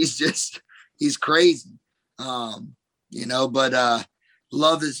 I mean, he's crazy. But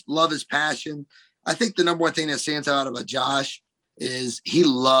love his passion. I think the number one thing that stands out about Josh is he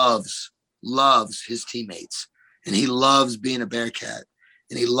loves his teammates, and he loves being a Bearcat,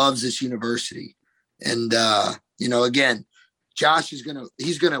 and he loves this university. And, again, Josh he's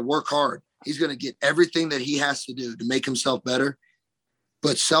going to work hard. He's going to get everything that he has to do to make himself better.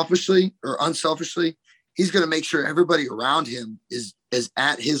 But selfishly or unselfishly, he's going to make sure everybody around him is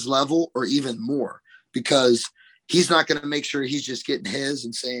at his level or even more, because he's not going to make sure he's just getting his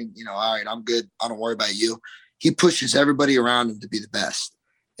and saying, all right, I'm good, I don't worry about you. He pushes everybody around him to be the best.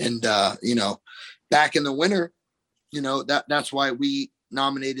 And, back in the winter, that's why we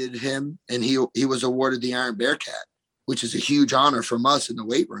nominated him, and he was awarded the Iron Bearcat, which is a huge honor from us in the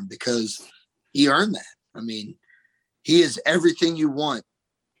weight room, because he earned that. I mean, he is everything you want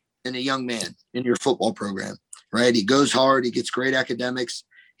in a young man in your football program, right? He goes hard. He gets great academics.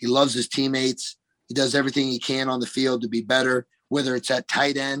 He loves his teammates. He does everything he can on the field to be better, whether it's at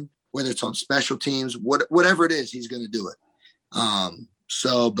tight end, whether it's on special teams, whatever it is, he's going to do it.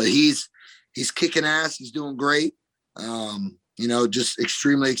 But he's kicking ass. He's doing great. Just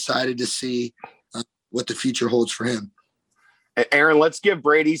extremely excited to see what the future holds for him. Aaron, let's give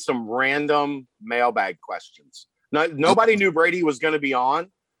Brady some random mailbag questions. Nobody knew Brady was going to be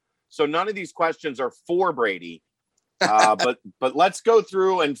on, so none of these questions are for Brady. But let's go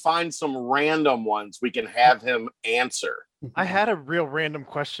through and find some random ones we can have him answer. I had a real random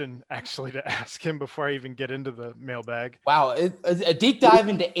question actually to ask him before I even get into the mailbag. Wow, a deep dive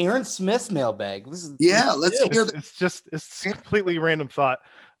into Aaron Smith's mailbag. Let's hear that. It's completely random thought.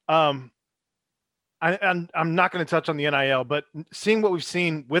 I'm not going to touch on the NIL, but seeing what we've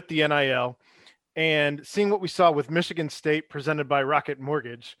seen with the NIL and seeing what we saw with Michigan State presented by Rocket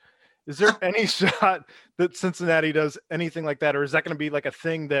Mortgage, is there any shot that Cincinnati does anything like that? Or is that going to be like a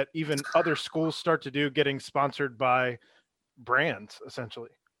thing that even other schools start to do, getting sponsored by brands essentially?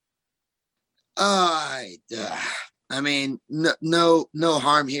 I mean, no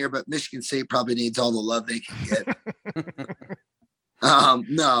harm here, but Michigan State probably needs all the love they can get.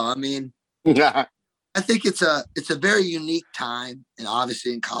 No, I mean, I think it's a very unique time, and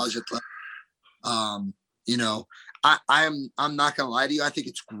obviously in college athletics. I'm not gonna lie to you. I think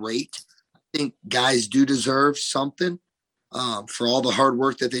it's great. I think guys do deserve something for all the hard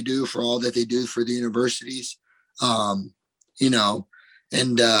work that they do, for all that they do for the universities.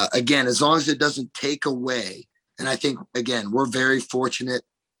 Again, as long as it doesn't take away, and I think, again, we're very fortunate.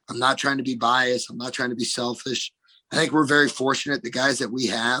 I'm not trying to be biased. I'm not trying to be selfish. I think we're very fortunate. The guys that we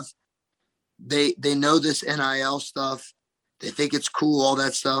have, they know this NIL stuff. They think it's cool, all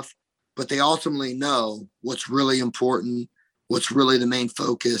that stuff, but they ultimately know what's really important, what's really the main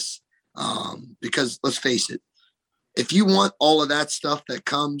focus. Because let's face it, if you want all of that stuff that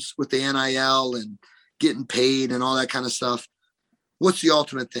comes with the NIL and getting paid and all that kind of stuff, what's the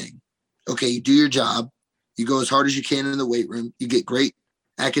ultimate thing? Okay, you do your job. You go as hard as you can in the weight room. You get great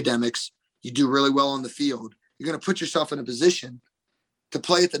academics. You do really well on the field. You're going to put yourself in a position to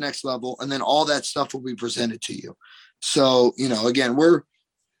play at the next level, and then all that stuff will be presented to you. So, again, we're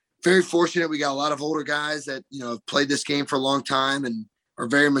very fortunate. We got a lot of older guys that, have played this game for a long time and are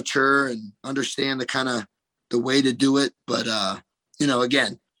very mature and understand the way to do it. But,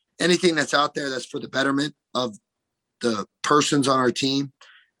 again, anything that's out there that's for the betterment of the persons on our team,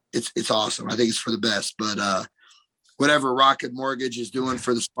 it's awesome. I think it's for the best. But whatever Rocket Mortgage is doing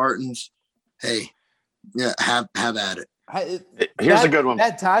for the Spartans, hey, yeah, have at it. Here's a good one.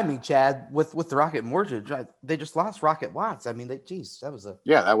 Bad timing, Chad, with the Rocket Mortgage. They just lost Rocket Watts. I mean, that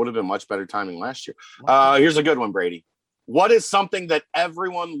would have been much better timing last year. Here's a good one, Brady. What is something that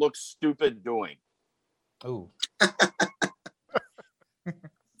everyone looks stupid doing? Oh,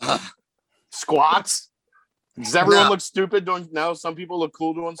 squats. Does everyone look stupid doing? No, some people look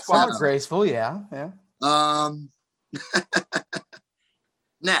cool doing some squats. are graceful, yeah.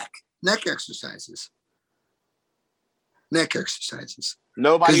 Neck exercises.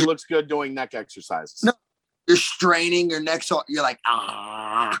 Nobody looks good doing neck exercises. No, you're straining your neck, so you're like,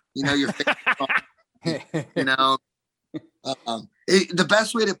 your face. The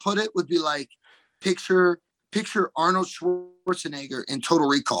best way to put it would be like picture Arnold Schwarzenegger in Total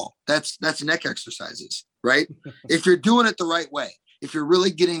Recall. That's neck exercises, right? If you're doing it the right way. if you're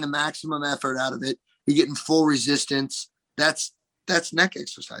really getting the maximum effort out of it, you're getting full resistance. That's neck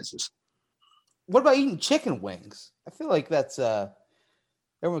exercises. What about eating chicken wings? I feel like that's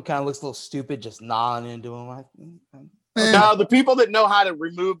everyone kind of looks a little stupid just gnawing into them. No, the people that know how to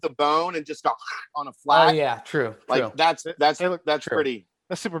remove the bone and just go on a flat. Oh yeah, true. Like that's true. pretty.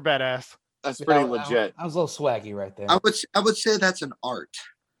 That's super badass. That's pretty legit. I was a little swaggy right there. I would say that's an art.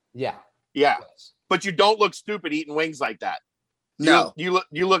 Yeah. Yeah. But you don't look stupid eating wings like that. No. You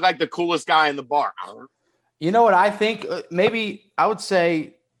look like the coolest guy in the bar. You know what I think? Maybe I would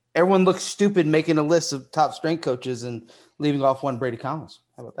say everyone looks stupid making a list of top strength coaches and leaving off one Brady Collins.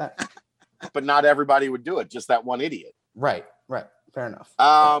 How about that? But not everybody would do it. Just that one idiot. Right. Fair enough.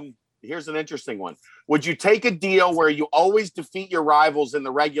 Here's an interesting one. Would you take a deal where you always defeat your rivals in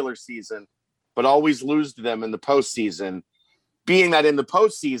the regular season, but always lose to them in the postseason, being that in the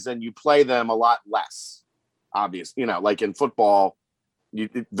postseason you play them a lot less? Obvious, like in football,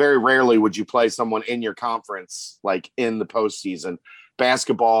 very rarely would you play someone in your conference, like in the postseason.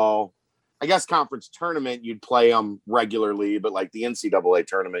 Basketball, I guess conference tournament, you'd play them regularly, but like the NCAA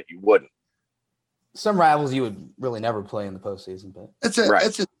tournament, you wouldn't. Some rivals you would really never play in the postseason, but It's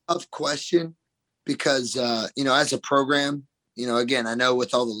a tough question because, as a program, again, I know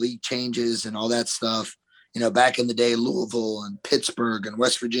with all the league changes and all that stuff, back in the day, Louisville and Pittsburgh and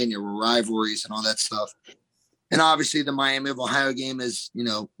West Virginia were rivalries and all that stuff. And obviously the Miami of Ohio game is,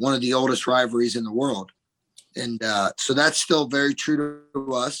 one of the oldest rivalries in the world. And so that's still very true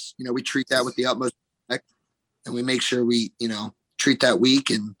to us. We treat that with the utmost respect, and we make sure we, treat that week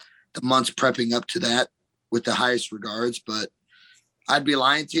and the months prepping up to that with the highest regards. But I'd be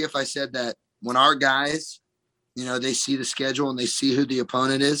lying to you if I said that when our guys, they see the schedule and they see who the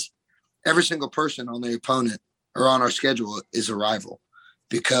opponent is, every single person on the opponent or on our schedule is a rival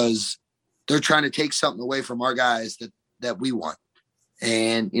because they're trying to take something away from our guys that we want.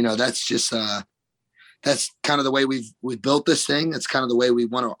 And, that's just, that's kind of the way we've built this thing. That's kind of the way we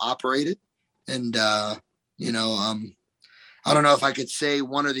want to operate it. And, I don't know if I could say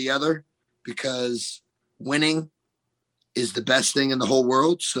one or the other because winning is the best thing in the whole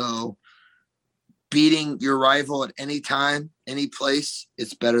world. So beating your rival at any time, any place,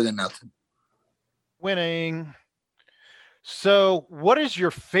 it's better than nothing. Winning. So what is your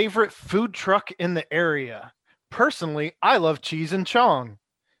favorite food truck in the area? Personally, I love Cheese and Chong.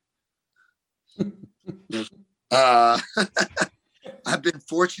 I've been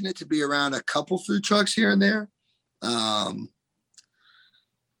fortunate to be around a couple food trucks here and there. I'm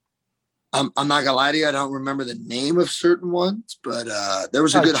not gonna lie to you. I don't remember the name of certain ones, but there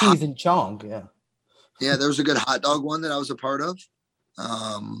was a good Cheese and Chong. Yeah, there was a good hot dog one that I was a part of.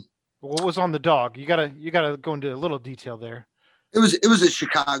 What was on the dog? You gotta go into a little detail there. It was a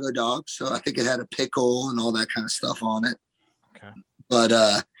Chicago dog, so I think it had a pickle and all that kind of stuff on it. Okay. But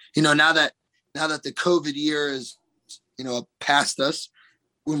now that the COVID year is past us,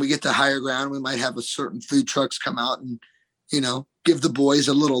 when we get to higher ground, we might have a certain food trucks come out and give the boys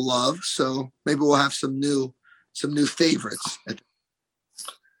a little love. So maybe we'll have some new favorites.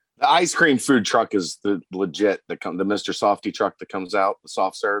 The ice cream food truck is the legit the Mr. Softy truck that comes out, the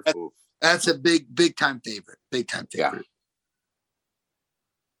soft serve. That's a big time favorite. Big time favorite.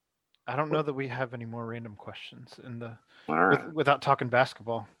 Yeah. I don't know that we have any more random questions All right. without talking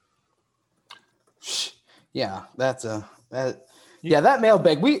basketball. Yeah, that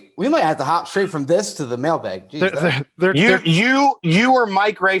mailbag. We might have to hop straight from this to the mailbag. Jeez, you or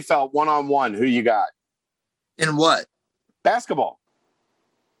Mike Rayfeld one-on-one. Who you got? In what? Basketball.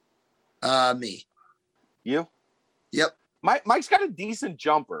 Me. You? Yep. Mike's got a decent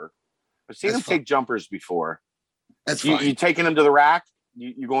jumper. I've seen him take jumpers before. That's fine. You taking him to the rack?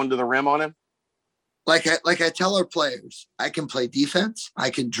 You going to the rim on him? Like I tell our players, I can play defense, I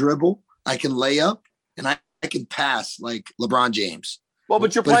can dribble, I can lay up, and I can pass like LeBron James. Well,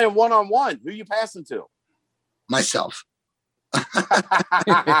 but you're playing one-on-one. Who are you passing to? Myself. Off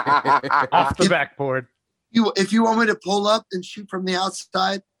the backboard. If you want me to pull up and shoot from the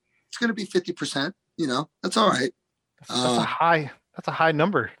outside, it's going to be 50%. That's all right. That's a high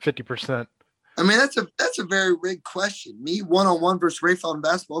number, 50%. I mean, that's a very rigged question. Me one-on-one versus Rayfeld in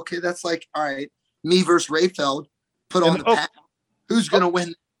basketball. Okay, that's like, all right, me versus Rayfeld, put on the pad. Who's going to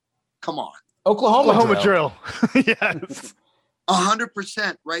win? Come on. Oklahoma drill. Yes.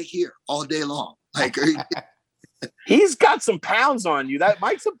 100% right here all day long. Like, he's got some pounds on you. That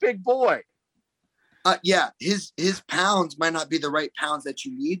Mike's a big boy. Yeah, his pounds might not be the right pounds that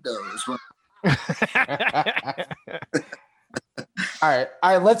you need, though. All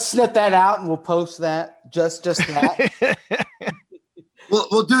right. Let's snip that out and we'll post that. Just that.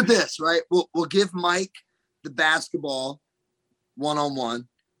 We'll do this, right? We'll give Mike the basketball, one-on-one,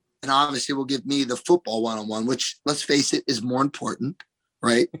 and obviously we'll give me the football one-on-one, which, let's face it, is more important,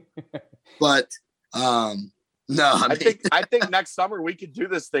 right? But no, I think next summer we could do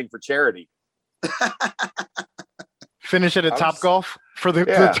this thing for charity. Finish it at Topgolf for the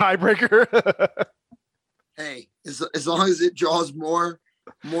tiebreaker. Hey, as long as it draws more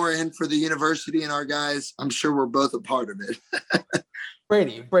in for the university and our guys, I'm sure we're both a part of it.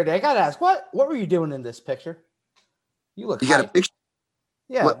 Brady, I gotta ask, what were you doing in this picture? You look. You got a picture?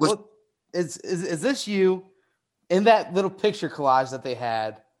 Yeah. Is this you in that little picture collage that they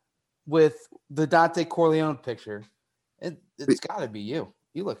had with the Dante Corleone picture? It's got to be you.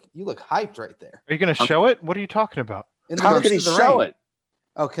 You look hyped right there. Are you going to show it? What are you talking about? How can he show it?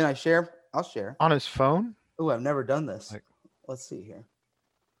 Oh, can I share? I'll share. On his phone? Oh, I've never done this. Let's see here.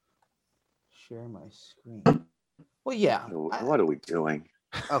 Share my screen. Well, yeah. What are we doing?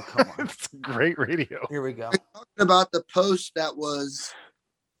 Oh, come on. It's great radio. Here we go. We're talking about the post that was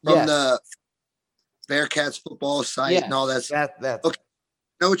from the Bearcats football site and all that stuff. That's okay.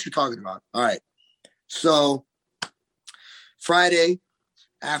 I know what you're talking about. All right. So Friday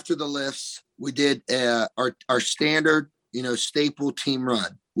after the lifts, we did our standard, staple team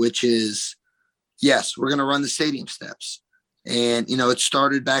run, which is, yes, we're going to run the stadium steps. And, it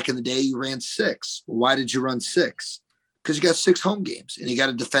started back in the day, you ran 6. Well, why did you run 6? Because you got 6 home games and you got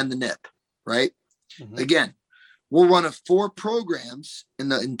to defend the NIP, right? Mm-hmm. Again, we're one of 4 programs in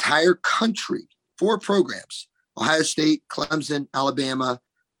the entire country, 4 programs, Ohio State, Clemson, Alabama.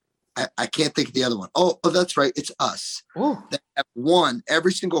 I can't think of the other one. Oh, that's right. It's us that have won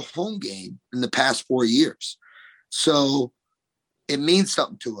every single home game in the past 4 years. So it means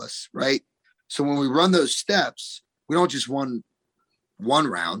something to us, right? So when we run those steps, we don't just run 1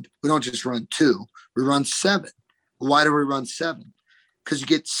 round. We don't just run 2. We run 7. Why do we run 7? Because you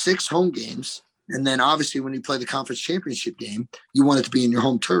get 6 home games. And then obviously when you play the conference championship game, you want it to be in your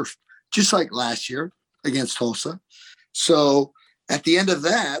home turf, just like last year against Tulsa. So at the end of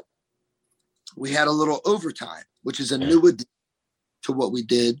that, we had a little overtime, which is a new addition to what we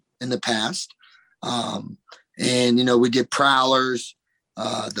did in the past. And, we did prowlers.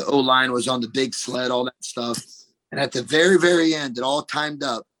 The O-line was on the big sled, all that stuff. And at the very, very end, it all timed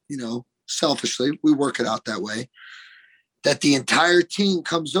up, selfishly, we work it out that way, that the entire team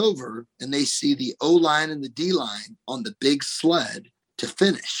comes over and they see the O-line and the D-line on the big sled to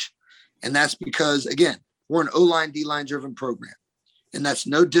finish. And that's because, again, we're an O-line, D-line driven program. And that's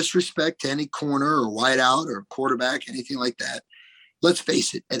no disrespect to any corner or wideout or quarterback, anything like that. Let's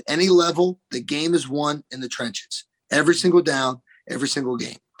face it, at any level, the game is won in the trenches. Every single down, every single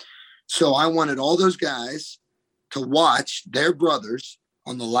game. So I wanted all those guys to watch their brothers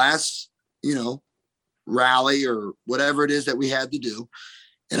on the last, rally or whatever it is that we had to do.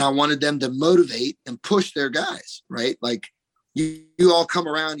 And I wanted them to motivate and push their guys, right? Like you all come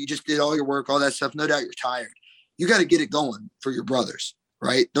around, you just did all your work, all that stuff. No doubt you're tired. You got to get it going for your brothers,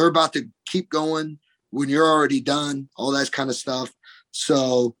 right? They're about to keep going when you're already done, all that kind of stuff.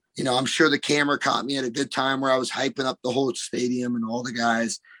 So, I'm sure the camera caught me at a good time where I was hyping up the whole stadium and all the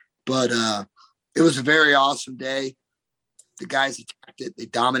guys. But it was a very awesome day. The guys attacked it. They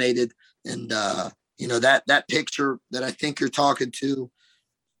dominated. And, that picture that I think you're talking to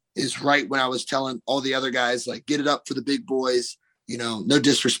is right when I was telling all the other guys, like, get it up for the big boys. No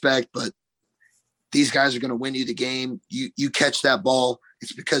disrespect, but these guys are going to win you the game. You catch that ball,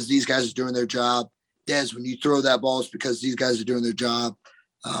 it's because these guys are doing their job. Des, when you throw that ball, it's because these guys are doing their job.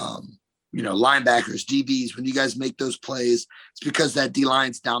 Linebackers, DBs, when you guys make those plays, it's because that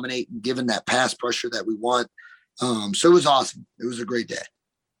D-line's dominating, given that pass pressure that we want. So it was awesome. It was a great day.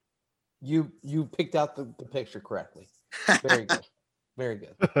 You picked out the picture correctly. Very good. Very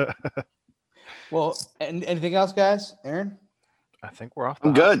good. Well, and anything else, guys? Aaron? I think we're off.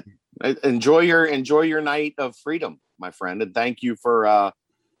 I'm good. Enjoy your night of freedom, my friend, and thank you for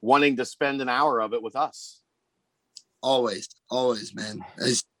wanting to spend an hour of it with us. Always, man.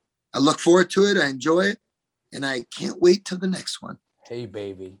 I look forward to it. I enjoy it, and I can't wait till the next one. Hey,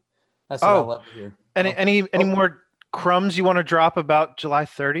 baby, that's what I love to hear. Any more crumbs you want to drop about July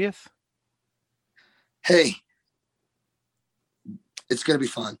 30th? Hey, it's gonna be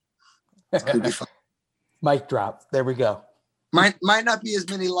fun. It's gonna be fun. Mic drop. There we go. Might not be as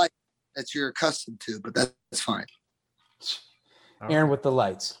many lights that you're accustomed to, but that's fine. Aaron with the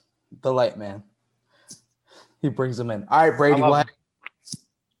lights. The light man. He brings them in. All right, Brady.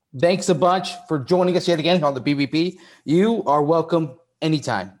 Thanks a bunch for joining us yet again on the BBP. You are welcome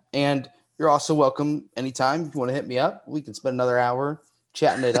anytime. And you're also welcome anytime. If you want to hit me up, we can spend another hour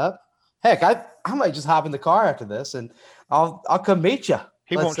chatting it up. Heck, I might just hop in the car after this and I'll come meet you.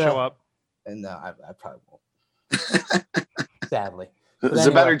 He won't show up. And I probably won't. sadly. There's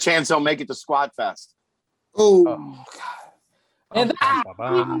a better chance he'll make it to Squad Fest. Oh, Oh, God. And that's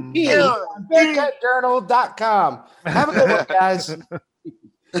on BearcatJournal.com. Have a good one, guys.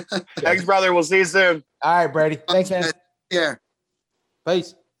 Thanks, brother. We'll see you soon. All right, Brady. Thanks, man. yeah.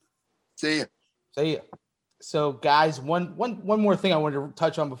 Peace. See ya. See ya. So, guys, one more thing I wanted to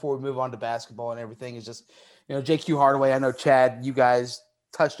touch on before we move on to basketball and everything is just, JQ Hardaway. I know, Chad, you guys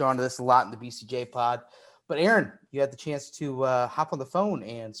touched on this a lot in the BCJ pod. But, Aaron, you had the chance to hop on the phone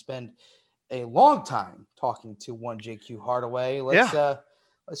and spend a long time talking to one JQ Hardaway. Let's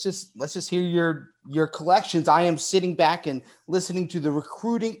just hear your collections. I am sitting back and listening to the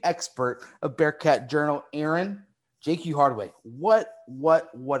recruiting expert of Bearcat Journal, Aaron. JQ Hardaway. What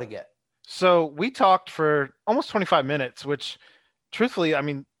a get. So we talked for almost 25 minutes, which truthfully, I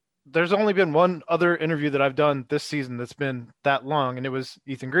mean, there's only been one other interview that I've done this season that's been that long, and it was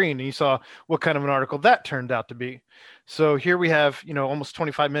Ethan Green. And you saw what kind of an article that turned out to be. So here we have, almost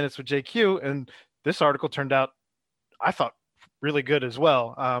 25 minutes with JQ, and this article turned out, I thought, really good as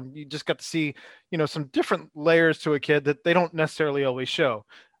well. You just got to see, some different layers to a kid that they don't necessarily always show.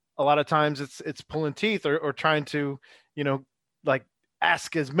 A lot of times it's pulling teeth or trying to,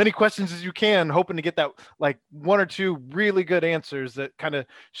 ask as many questions as you can, hoping to get that like one or two really good answers that kind of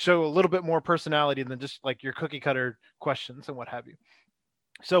show a little bit more personality than just like your cookie cutter questions and what have you.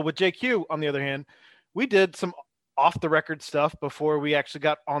 So with JQ, on the other hand, we did some off the record stuff before we actually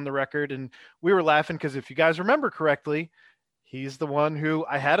got on the record. And we were laughing because if you guys remember correctly, he's the one who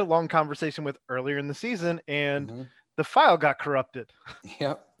I had a long conversation with earlier in the season, and the file got corrupted.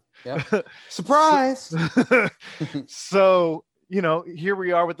 Yep. Surprise. So, here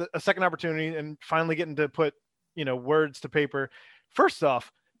we are with a second opportunity and finally getting to put, words to paper. First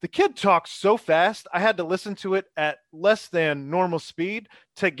off, the kid talks so fast, I had to listen to it at less than normal speed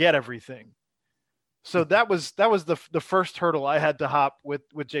to get everything. So that was the first hurdle I had to hop with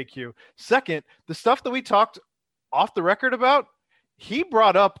JQ. Second, the stuff that we talked off the record about, he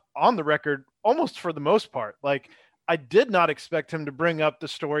brought up on the record almost for the most part. Like, I did not expect him to bring up the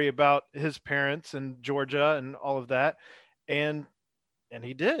story about his parents and Georgia and all of that. And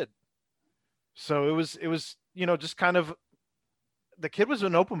he did. So it was, just kind of, the kid was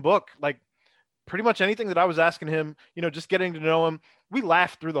an open book. Like pretty much anything that I was asking him, just getting to know him, we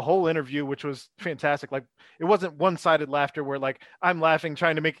laughed through the whole interview, which was fantastic. Like it wasn't one-sided laughter where like I'm laughing,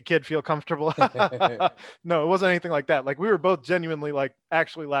 trying to make a kid feel comfortable. No, it wasn't anything like that. Like we were both genuinely like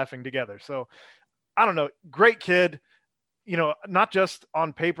actually laughing together. So I don't know, great kid, not just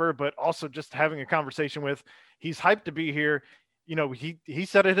on paper, but also just having a conversation with. He's hyped to be here. He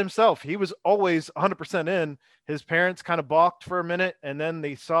said it himself. He was always 100% in. His parents kind of balked for a minute, and then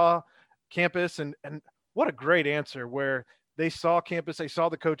they saw campus, and what a great answer where they saw campus, they saw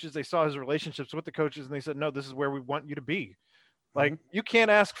the coaches, they saw his relationships with the coaches, and they said, no, this is where we want you to be. Like you can't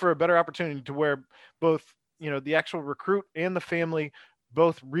ask for a better opportunity to where both, the actual recruit and the family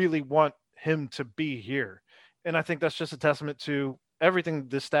both really want him to be here. And I think that's just a testament to everything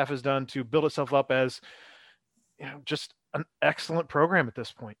this staff has done to build itself up as, just an excellent program at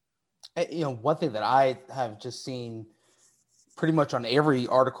this point. One thing that I have just seen pretty much on every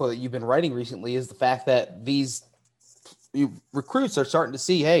article that you've been writing recently is the fact that these recruits are starting to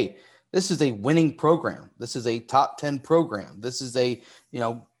see, hey, this is a winning program. This is a top 10 program. This is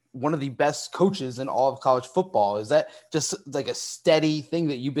one of the best coaches in all of college football. Is that just like a steady thing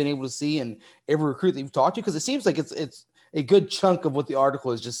that you've been able to see in every recruit that you've talked to? Because it seems like it's a good chunk of what the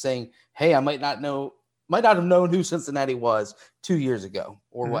article is just saying, hey, I might not have known who Cincinnati was 2 years ago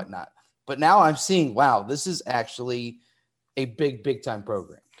or whatnot. But now I'm seeing, wow, this is actually a big time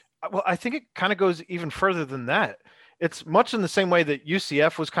program. Well, I think it kind of goes even further than that. It's much in the same way that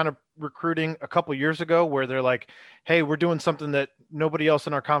UCF was kind of recruiting a couple years ago, where they're like, hey, we're doing something that nobody else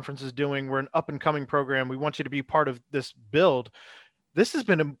in our conference is doing. We're an up and coming program. We want you to be part of this build. This has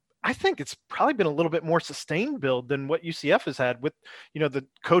been I think it's probably been a little bit more sustained build than what UCF has had with, the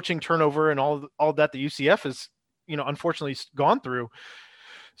coaching turnover and all that the UCF has, unfortunately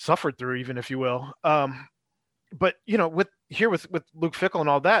suffered through, even if you will. But, with Luke Fickell and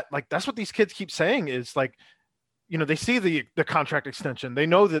all that, like, that's what these kids keep saying is like, they see the contract extension. They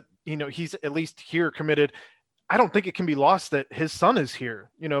know that, he's at least here committed. I don't think it can be lost that his son is here,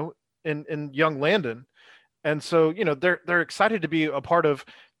 in young Landon. And so, they're excited to be a part of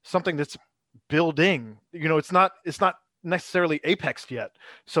something that's building. It's not necessarily apexed yet.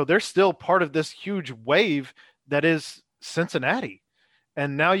 So they're still part of this huge wave that is Cincinnati.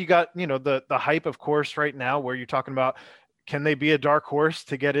 And now you got, the hype, of course, right now where you're talking about, can they be a dark horse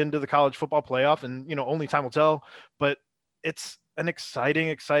to get into the college football playoff? And, only time will tell, but it's an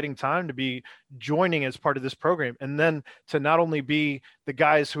exciting time to be joining as part of this program. And then to not only be the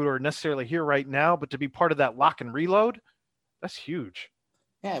guys who are necessarily here right now, but to be part of that lock and reload, that's huge.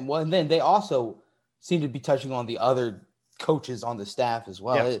 Yeah, well, and then they also seem to be touching on the other coaches on the staff as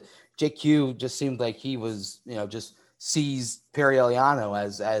well. Yeah. JQ just seemed like he was, just sees Perry Eliano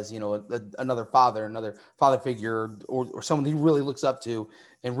as another father figure or someone he really looks up to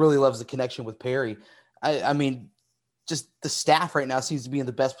and really loves the connection with Perry. I mean, just the staff right now seems to be in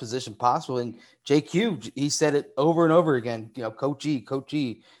the best position possible. And JQ, he said it over and over again, Coach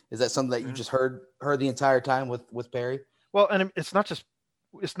E. Is that something that you just heard the entire time with Perry? Well, and it's not just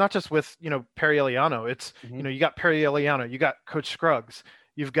with, Perry Eliano. It's, you got Perry Eliano, you got Coach Scruggs,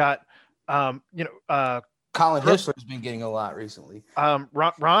 you've got, Colin Hissler's been getting a lot recently.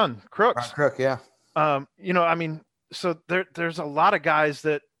 Ron Crooks. Ron Crook, yeah. So there's a lot of guys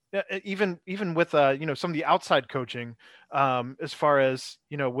that even with, some of the outside coaching, as far as,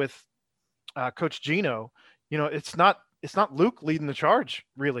 with Coach Gino, it's not Luke leading the charge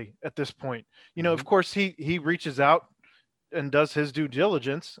really at this point. Of course he reaches out and does his due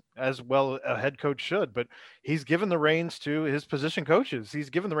diligence as well a head coach should, but he's given the reins to his position coaches. He's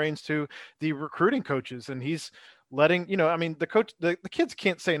given the reins to the recruiting coaches, and he's letting, the kids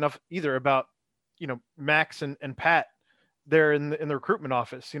can't say enough either about, Max and Pat there in the recruitment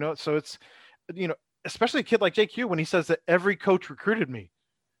office, so it's, especially a kid like JQ, when he says that every coach recruited me,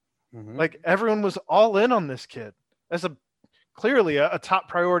 like everyone was all in on this kid as clearly a top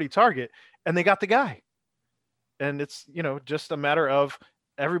priority target, and they got the guy. And it's, just a matter of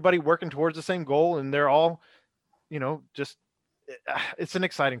everybody working towards the same goal. And they're all, it's an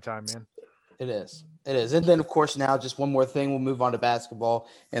exciting time, man. It is. And then, of course, now just one more thing. We'll move on to basketball,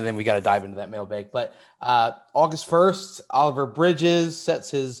 and then we got to dive into that mailbag. But August 1st, Oliver Bridges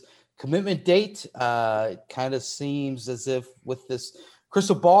sets his commitment date. It kind of seems as if with this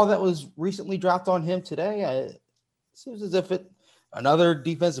crystal ball that was recently dropped on him today, it seems as if another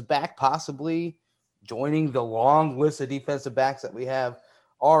defensive back possibly joining the long list of defensive backs that we have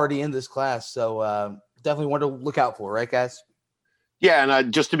already in this class. So definitely one to look out for, right, guys? Yeah,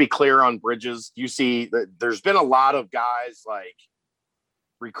 and just to be clear on Bridges, you see that there's been a lot of guys like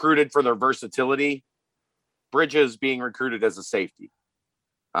recruited for their versatility. Bridges being recruited as a safety.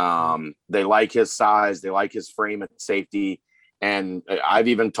 They like his size. They like his frame at safety. And I've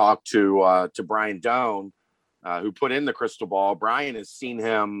even talked to Brian Doan, who put in the crystal ball. Brian has seen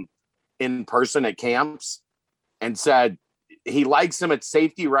him in person at camps and said he likes him at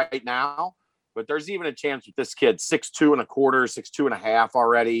safety right now, but there's even a chance with this kid, 6'2 and a quarter, 6'2 and a half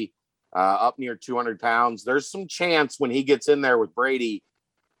already, up near 200 pounds. There's some chance when he gets in there with Brady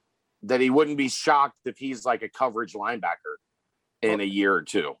that he wouldn't be shocked if he's like a coverage linebacker in a year or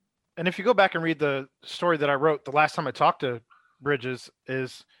two. And if you go back and read the story that I wrote the last time I talked to Bridges,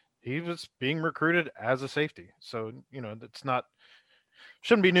 is he was being recruited as a safety. So, it's not,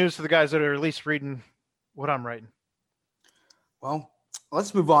 shouldn't be news to the guys that are at least reading what I'm writing. Well,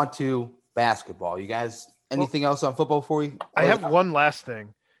 let's move on to basketball. You guys, anything else on football for you? I have one last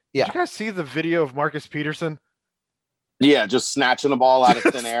thing. Yeah. Did you guys see the video of Marcus Peterson? Yeah, just snatching the ball out of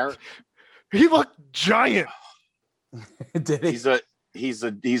thin air. He looked giant. Did he? He's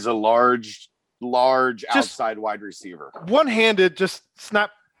a large outside wide receiver. One-handed, just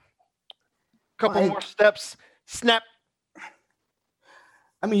snap. Couple more steps, snap.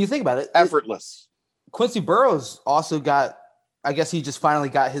 I mean, you think about it. Effortless. Quincy Burrows also got, I guess he just finally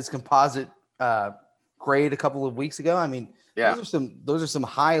got his composite grade a couple of weeks ago. I mean, yeah, those are some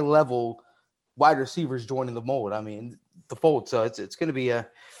high level wide receivers joining the mold. I mean, the fold. So it's going to be a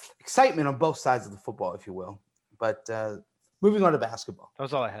excitement on both sides of the football, if you will. But moving on to basketball. That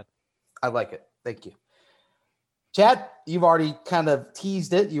was all I had. I like it. Thank you. Chad, you've already kind of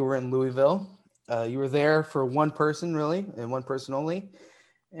teased it. You were in Louisville. You were there for one person, really, and one person only.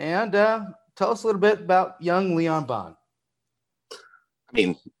 And tell us a little bit about young Leon Bond. I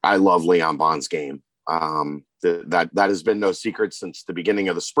mean, I love Leon Bond's game. That has been no secret since the beginning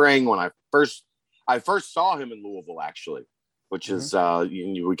of the spring when I first saw him in Louisville, actually, which is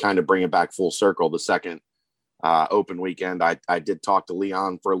we kind of bring it back full circle. The second open weekend, I did talk to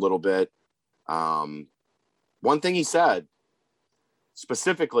Leon for a little bit. One thing he said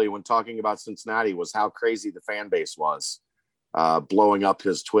specifically when talking about Cincinnati was how crazy the fan base was, blowing up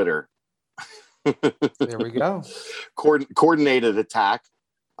his Twitter. There we go. Coordinated attack.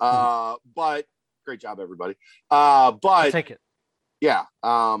 But great job, everybody. But I'll take it. Yeah.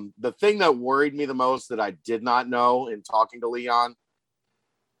 The thing that worried me the most that I did not know in talking to Leon,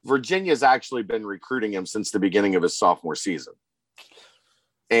 Virginia's actually been recruiting him since the beginning of his sophomore season.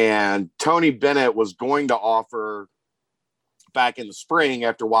 And Tony Bennett was going to offer back in the spring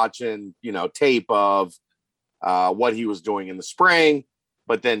after watching, tape of what he was doing in the spring,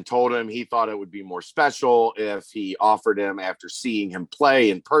 but then told him he thought it would be more special if he offered him after seeing him play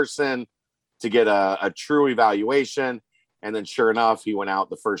in person to get a true evaluation. And then sure enough, he went out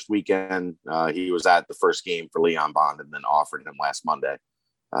the first weekend. He was at the first game for Leon Bond and then offered him last Monday,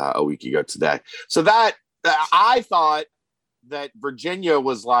 a week ago today. So that I thought that Virginia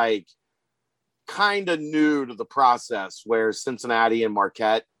was like kind of new to the process, where Cincinnati and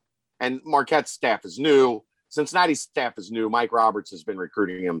Marquette's staff is new. Cincinnati's staff is new. Mike Roberts has been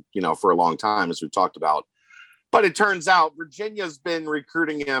recruiting him, for a long time, as we've talked about. But it turns out Virginia's been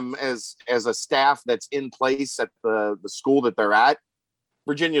recruiting him as a staff that's in place at the school that they're at.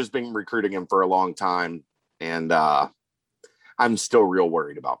 Virginia's been recruiting him for a long time, and I'm still real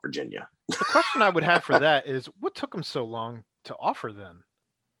worried about Virginia. The question I would have for that is, what took him so long to offer then?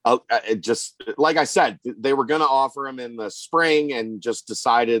 It just, like I said, they were going to offer him in the spring and just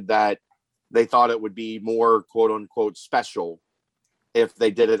decided that they thought it would be more quote unquote special if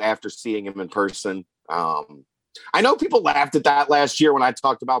they did it after seeing him in person. I know people laughed at that last year when I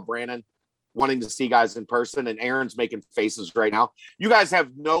talked about Brandon wanting to see guys in person, and Aaron's making faces right now. You guys have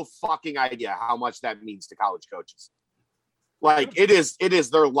no fucking idea how much that means to college coaches. Like it is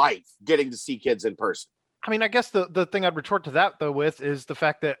their life getting to see kids in person. I mean, I guess the thing I'd retort to that though with is the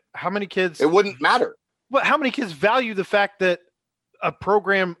fact that how many kids, it wouldn't matter. Well, how many kids value the fact that a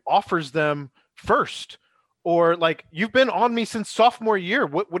program offers them first? Or like, you've been on me since sophomore year.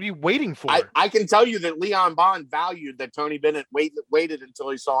 What are you waiting for? I can tell you that Leon Bond valued that Tony Bennett waited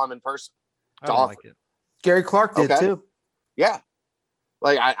until he saw him in person. I don't like it. Gary Clark did too. Yeah.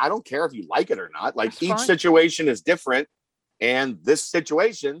 Like, I don't care if you like it or not. Like, That's each fine. situation is different. And this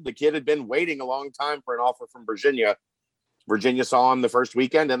situation, the kid had been waiting a long time for an offer from Virginia. Virginia saw him the first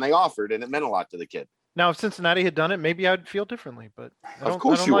weekend and they offered, and it meant a lot to the kid. Now, if Cincinnati had done it, maybe I'd feel differently, but Of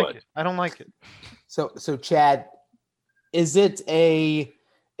course you would. I don't like it. So Chad, is it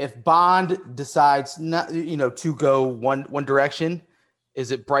if Bond decides not, to go one direction,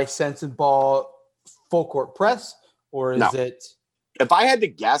 is it Bryce Sensabaugh full court press, or is it? If I had to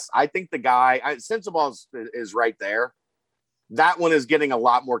guess, I think the guy Sensabaugh is right there. That one is getting a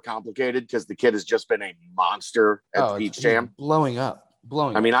lot more complicated because the kid has just been a monster at the Peach Jam. Blowing up.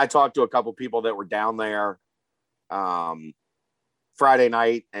 I mean, I talked to a couple people that were down there Friday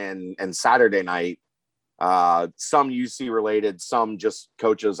night and Saturday night. Some UC related, some just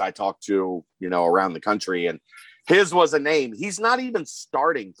coaches I talked to, around the country. And his was a name. He's not even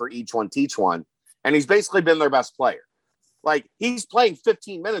starting for each one, teach one. And he's basically been their best player. Like, he's playing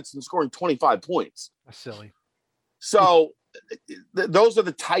 15 minutes and scoring 25 points. That's silly. So those are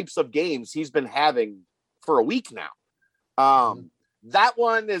the types of games he's been having for a week now. That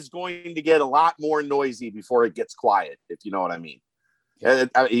one is going to get a lot more noisy before it gets quiet, if you know what I mean.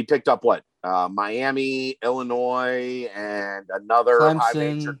 He picked up Miami, Illinois, and another high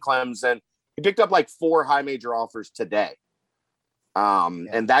major, Clemson. He picked up like 4 high major offers today.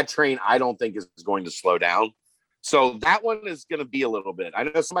 And that train, I don't think is going to slow down. So that one is going to be a little bit. I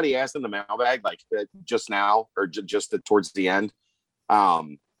know somebody asked in the mailbag, like just now or just towards the end,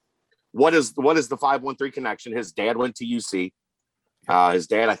 what is the 513 connection? His dad went to UC. His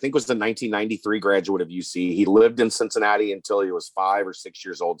dad, I think, was the 1993 graduate of UC. He lived in Cincinnati until he was 5 or 6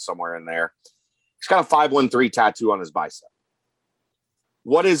 years old, somewhere in there. He's got a 513 tattoo on his bicep.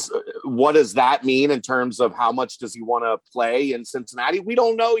 What does that mean in terms of how much does he want to play in Cincinnati? We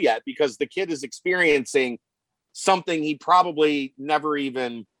don't know yet, because the kid is experiencing something he probably never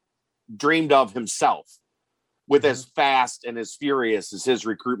even dreamed of himself, with as fast and as furious as his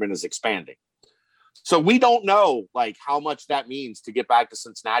recruitment is expanding. So we don't know like how much that means to get back to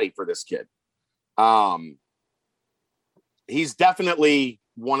Cincinnati for this kid. He's definitely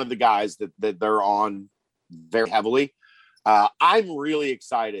one of the guys that they're on very heavily. I'm really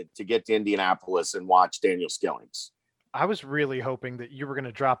excited to get to Indianapolis and watch Daniel Skillings. I was really hoping that you were going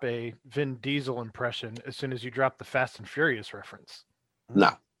to drop a Vin Diesel impression as soon as you dropped the Fast and Furious reference.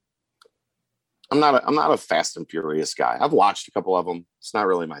 No, I'm not a Fast and Furious guy. I've watched a couple of them. It's not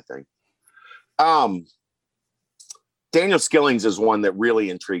really my thing. Daniel Skillings is one that really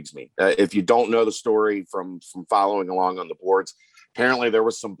intrigues me. If you don't know the story from following along on the boards, apparently there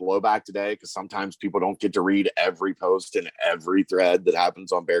was some blowback today because sometimes people don't get to read every post and every thread that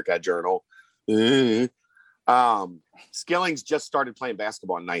happens on Bearcat Journal. Skillings just started playing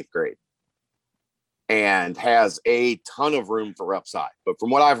basketball in 9th grade and has a ton of room for upside. But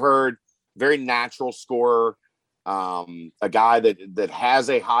from what I've heard, very natural scorer, a guy that has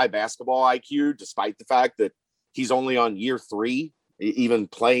a high basketball IQ, despite the fact that he's only on year 3, even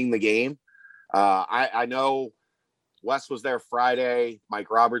playing the game. I know Wes was there Friday. Mike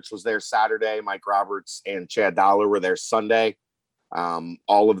Roberts was there Saturday. Mike Roberts and Chad Dollar were there Sunday.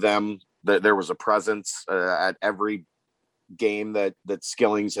 All of them, there was a presence at every game that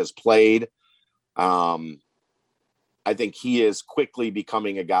Skillings has played. I think he is quickly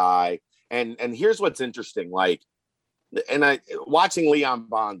becoming a guy. And here's what's interesting. Like, and watching Leon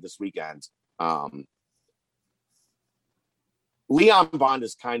Bond this weekend, Leon Bond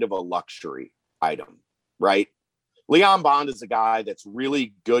is kind of a luxury item, right? Leon Bond is a guy that's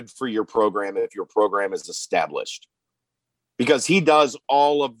really good for your program if your program is established, because he does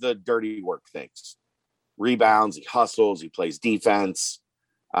all of the dirty work things. Rebounds, he hustles, he plays defense.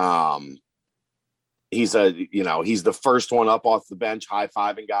 He's the first one up off the bench,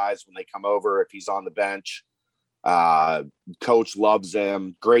 high-fiving guys when they come over if he's on the bench. Coach loves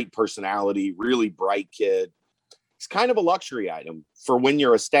him, great personality, really bright kid. It's kind of a luxury item for when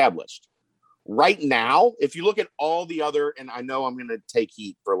you're established. Right now, if you look at all the other, and I know I'm going to take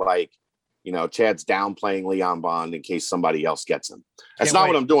heat for Chad's downplaying Leon Bond in case somebody else gets him. That's not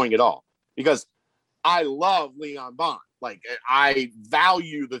what I'm doing at all, because I love Leon Bond. Like, I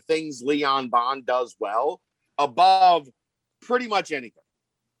value the things Leon Bond does well above pretty much anything,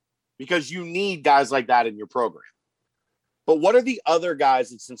 because you need guys like that in your program. But what are the other guys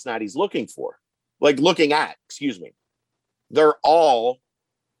that Cincinnati's looking at? They're all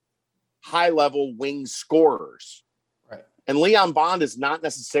high-level wing scorers. Right. And Leon Bond is not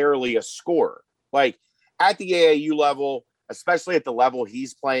necessarily a scorer. Like, at the AAU level, especially at the level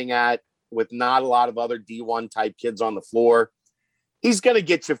he's playing at, with not a lot of other D1 type kids on the floor, he's going to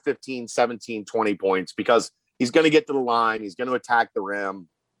get you 15, 17, 20 points, because he's going to get to the line. He's going to attack the rim.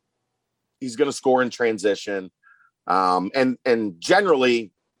 He's going to score in transition. And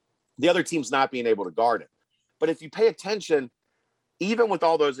generally the other team's not being able to guard him. But if you pay attention, even with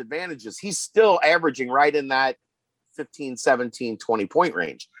all those advantages, he's still averaging right in that 15, 17, 20 point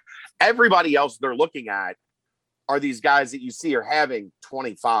range. Everybody else they're looking at are these guys that you see are having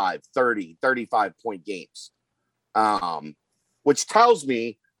 25, 30, 35 point games, which tells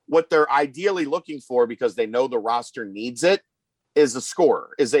me what they're ideally looking for, because they know the roster needs it, is a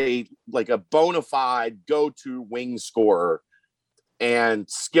scorer, is a bona fide go-to wing scorer. And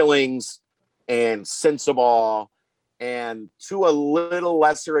Skillings and Sensabaugh, and to a little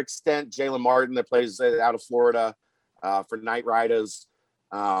lesser extent, Jalen Martin, that plays out of Florida for Knight Riders.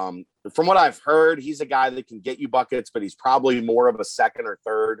 From what I've heard, he's a guy that can get you buckets, but he's probably more of a second or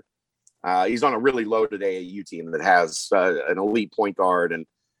third. He's on a really loaded AAU team that has an elite point guard and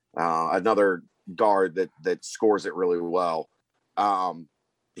another guard that scores it really well.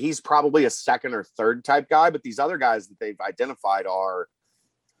 He's probably a second or third type guy, but these other guys that they've identified are,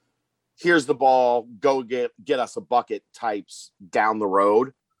 here's the ball, go get us a bucket types down the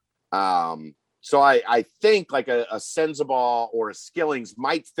road. So I think like a Sensabaugh or a Skillings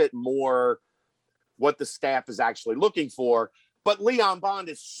might fit more what the staff is actually looking for. But Leon Bond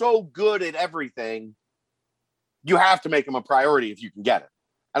is so good at everything, you have to make him a priority if you can get it.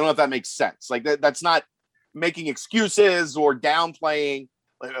 I don't know if that makes sense. Like that's not making excuses or downplaying.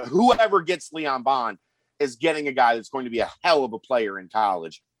 Whoever gets Leon Bond is getting a guy that's going to be a hell of a player in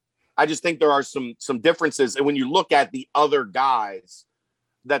college. I just think there are some differences. And when you look at the other guys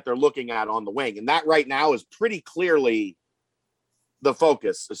that they're looking at on the wing, and that right now is pretty clearly the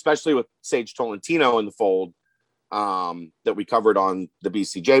focus, especially with Sage Tolentino in the fold, that we covered on the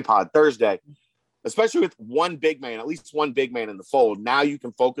BCJ pod Thursday, especially with one big man, at least one big man in the fold. Now you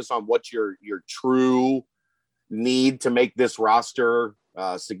can focus on what your true need to make this roster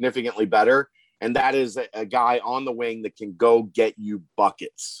significantly better. And that is a guy on the wing that can go get you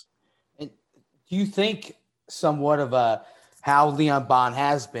buckets. And do you think somewhat of how Leon Bond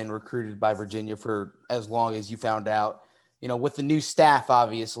has been recruited by Virginia for as long as you found out, with the new staff,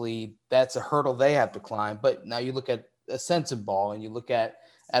 obviously that's a hurdle they have to climb. But now you look at a Sensabaugh and you look at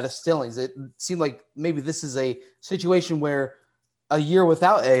a Stillings, it seemed like maybe this is a situation where a year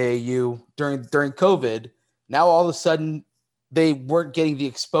without AAU during COVID, now all of a sudden they weren't getting the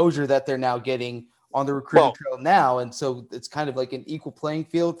exposure that they're now getting on the recruiting trail now. And so it's kind of like an equal playing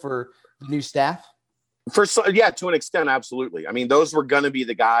field for the new staff. To an extent, absolutely. I mean, those were going to be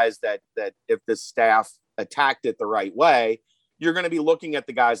the guys that if the staff attacked it the right way, you're going to be looking at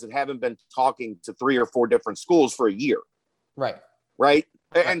the guys that haven't been talking to 3 or 4 different schools for a year. Right.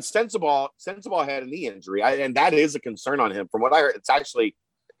 And Sensabaugh had a knee injury, and that is a concern on him. From what I heard, it's actually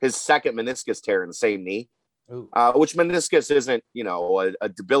his second meniscus tear in the same knee, which meniscus isn't, a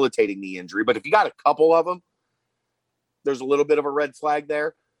debilitating knee injury. But if you got a couple of them, there's a little bit of a red flag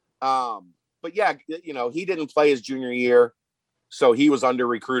there. But yeah, he didn't play his junior year, so he was under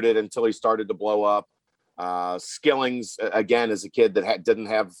recruited until he started to blow up. Skillings, again, is a kid that didn't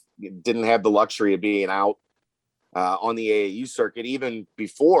have the luxury of being out on the AAU circuit even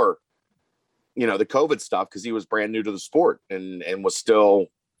before, the COVID stuff, because he was brand new to the sport and was still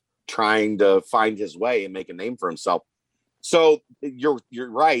trying to find his way and make a name for himself. So you're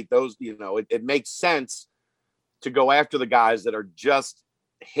right. Those, it makes sense to go after the guys that are just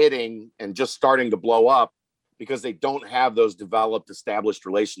hitting and just starting to blow up, because they don't have those developed, established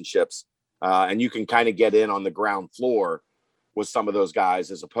relationships. And you can kind of get in on the ground floor with some of those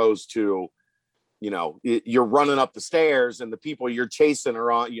guys, as opposed to, you're running up the stairs and the people you're chasing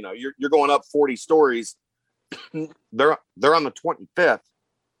are on, you're going up 40 stories. They're on the 25th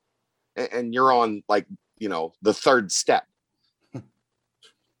and you're on the third step.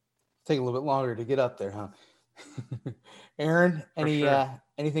 Take a little bit longer to get up there, huh? Aaron,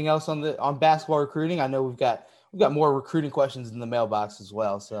 anything else on basketball recruiting? I know we've got more recruiting questions in the mailbox as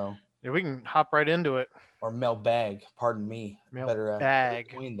well. So yeah, we can hop right into it. Or mailbag, pardon me. Better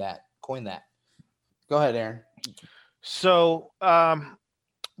bag. Coin that. Go ahead, Aaron. So,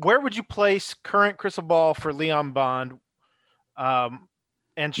 where would you place current crystal ball for Leon Bond,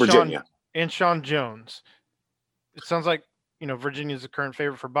 and Virginia and Sean Jones? It sounds like Virginia is the current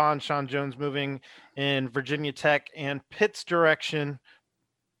favorite for Bond. Sean Jones moving in Virginia Tech and Pitt's direction.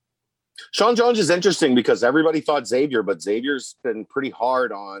 Sean Jones is interesting because everybody thought Xavier, but Xavier's been pretty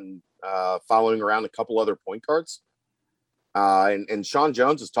hard on following around a couple other point guards. And Sean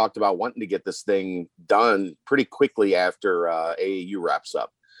Jones has talked about wanting to get this thing done pretty quickly after AAU wraps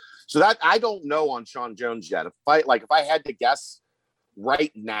up. So that I don't know on Sean Jones yet. If I had to guess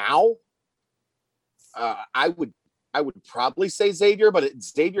right now, I would probably say Xavier, but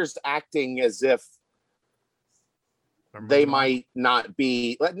Xavier's acting as if they might not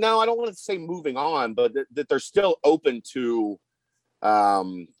be. No, I don't want to say moving on, but that they're still open to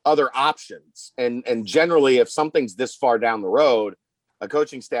other options. And generally, if something's this far down the road, a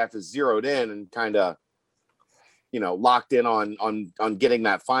coaching staff is zeroed in and kind of, locked in on getting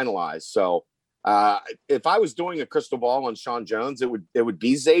that finalized. So if I was doing a crystal ball on Sean Jones, it would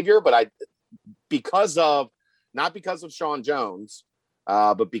be Xavier, but not because of Sean Jones,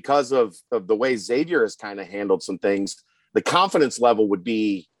 but because of the way Xavier has kind of handled some things, the confidence level would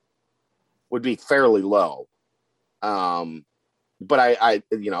be fairly low. But I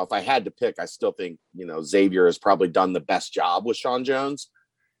if I had to pick, I still think, Xavier has probably done the best job with Sean Jones,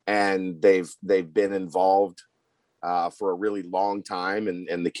 and they've been involved for a really long time,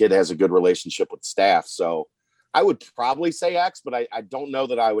 and the kid has a good relationship with staff. So I would probably say X, but I don't know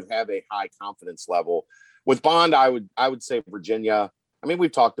that I would have a high confidence level. With Bond, I would say Virginia. I mean,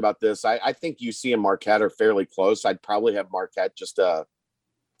 we've talked about this. I think UC and Marquette are fairly close. I'd probably have Marquette just a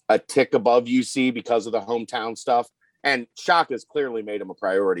tick above UC because of the hometown stuff. And Shaka's clearly made him a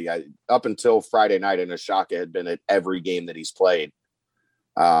priority. Up until Friday night, I know Shaka had been at every game that he's played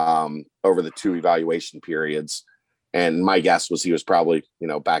over the 2 evaluation periods. And my guess was he was probably,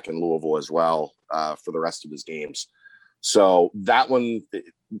 back in Louisville as well for the rest of his games. So that one,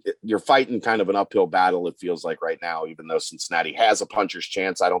 you're fighting kind of an uphill battle, it feels like right now, even though Cincinnati has a puncher's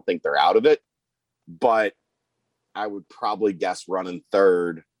chance. I don't think they're out of it. But I would probably guess running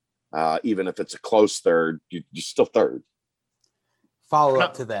third. Even if it's a close third, you're still third. Follow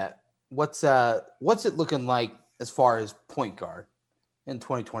up to that. What's it looking like as far as point guard in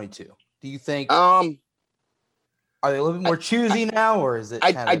 2022? Do you think are they a little bit more choosy now, or is it?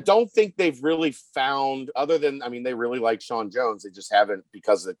 I don't think they've really found, other than, they really like Sean Jones. They just haven't,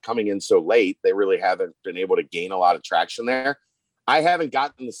 because of coming in so late, they really haven't been able to gain a lot of traction there. I haven't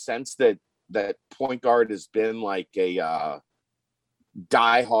gotten the sense that point guard has been like a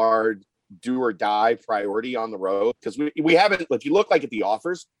die-hard, do or die priority on the road, because we haven't. If you look at the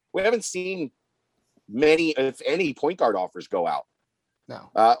offers, we haven't seen many, if any, point guard offers go out. No,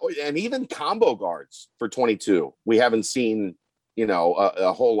 and even combo guards for 22, we haven't seen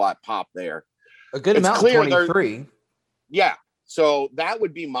a whole lot pop there. A good amount. 23. Yeah, so that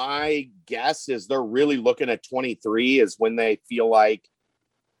would be my guess. Is they're really looking at 23 is when they feel like,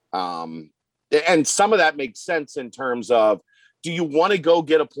 and some of that makes sense in terms of, do you want to go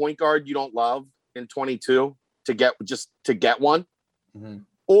get a point guard you don't love in 22 to get one? Mm-hmm.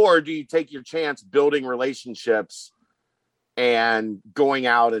 Or do you take your chance building relationships and going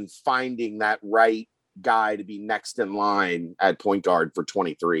out and finding that right guy to be next in line at point guard for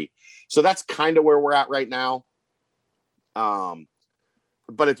 23? So that's kind of where we're at right now.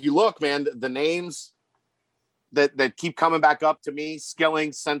 But if you look, man, the names that keep coming back up to me: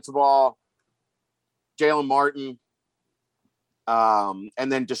 Skilling, Sensabaugh, Jalen Martin,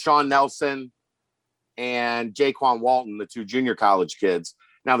 and then Deshaun Nelson and Jaquan Walton, the 2 junior college kids.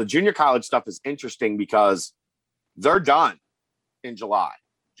 Now, the junior college stuff is interesting because they're done in July,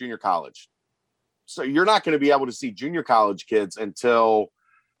 junior college. So you're not going to be able to see junior college kids until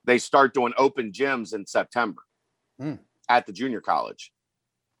they start doing open gyms in September at the junior college.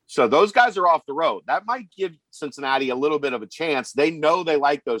 So those guys are off the road. That might give Cincinnati a little bit of a chance. They know they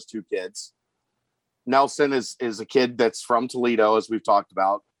like those two kids. Nelson is a kid that's from Toledo, as we've talked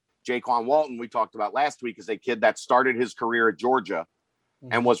about. Jaquan Walton, we talked about last week, is a kid that started his career at Georgia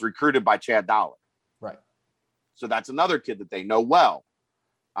and was recruited by Chad Dollar. Right. So that's another kid that they know well.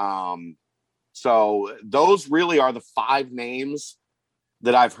 So those really are the 5 names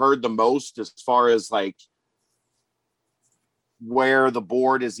that I've heard the most as far as like where the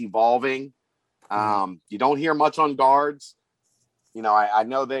board is evolving. You don't hear much on guards. You know, I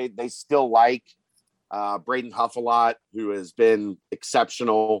know they still like Braden Huff a lot, who has been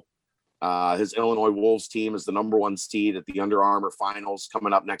exceptional. His Illinois Wolves team is the number 1 seed at the Under Armour finals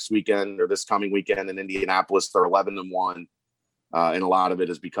coming up next weekend or this coming weekend in Indianapolis. They're 11-1. And a lot of it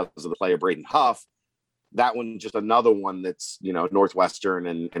is because of the play of Braden Huff. That one, just another one that's, you know, Northwestern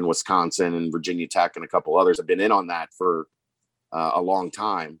and Wisconsin and Virginia Tech and a couple others have been in on that for a long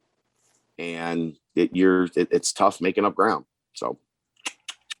time. And it's tough making up ground. So.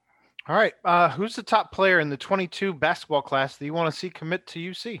 All right. Who's the top player in the 22 basketball class that you want to see commit to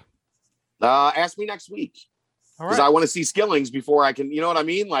UC? Ask me next week. Because I want to see Skillings before I can, you know what I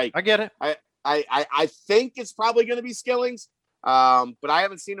mean? Like, I get it. I think it's probably going to be Skillings. But I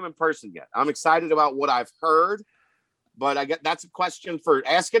haven't seen him in person yet. I'm excited about what I've heard, but that's a question for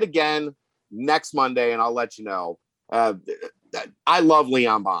ask it again next Monday, and I'll let you know. I love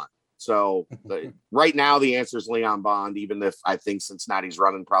Leon Bond. So right now the answer is Leon Bond, even if I think Cincinnati's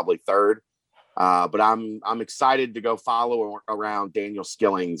running probably third. But I'm excited to go follow around Daniel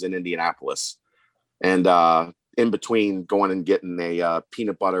Skillings in Indianapolis, and in between going and getting a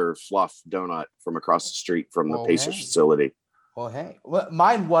peanut butter fluff donut from across the street from the Pacers facility. Well, hey,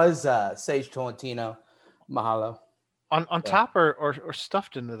 mine was Sage Tolentino. Mahalo. On top or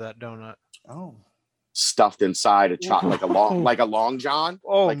stuffed into that donut? Oh, stuffed inside a chocolate, like a long john.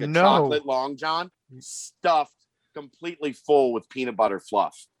 Oh, like a chocolate long john, stuffed completely full with peanut butter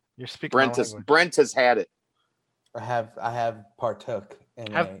fluff. You're speaking. Brent has had it. I have partook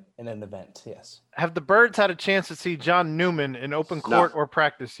in an event. Yes. Have the Birds had a chance to see John Newman in open court or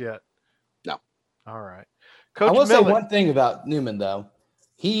practice yet? No. All right. Coach I will Millen. say one thing about Newman, though.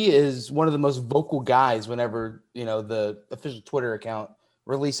 He is one of the most vocal guys whenever, you know, the official Twitter account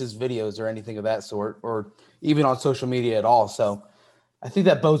releases videos or anything of that sort, or even on social media at all. So I think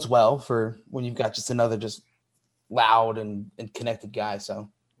that bodes well for when you've got just another just loud and connected guy. So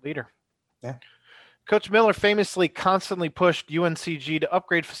leader. Yeah. Coach Miller famously constantly pushed UNCG to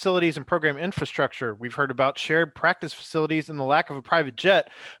upgrade facilities and program infrastructure. We've heard about shared practice facilities and the lack of a private jet,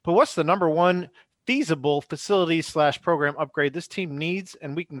 but what's the number one feasible facility/program upgrade this team needs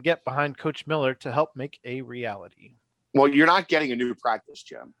and we can get behind Coach Miller to help make a reality? Well, you're not getting a new practice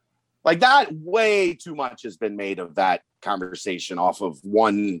gym. Like that, way too much has been made of that conversation off of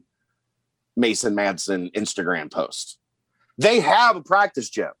one Mason Madsen Instagram post. They have a practice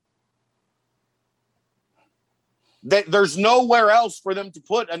gym. There's nowhere else for them to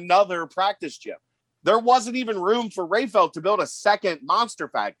put another practice gym. There wasn't even room for Rayfeld to build a second Monster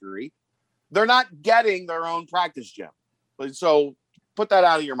Factory. They're not getting their own practice gym. So put that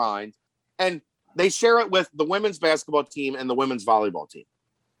out of your mind. And they share it with the women's basketball team and the women's volleyball team.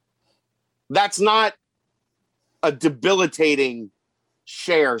 That's not a debilitating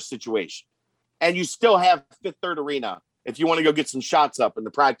share situation. And you still have Fifth Third Arena if you want to go get some shots up and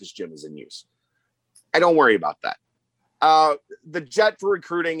the practice gym is in use. I don't worry about that. The jet for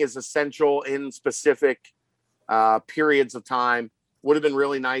recruiting is essential in specific periods of time. Would have been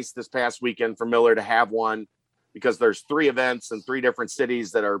really nice this past weekend for Miller to have one because there's 3 events in 3 different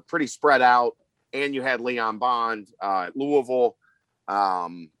cities that are pretty spread out. And you had Leon Bond at Louisville.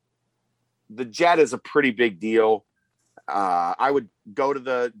 The jet is a pretty big deal. I would go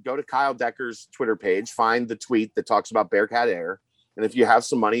to Kyle Decker's Twitter page, find the tweet that talks about Bearcat Air. And if you have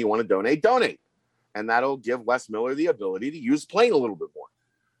some money you want to donate. And that'll give Wes Miller the ability to use the plane a little bit more.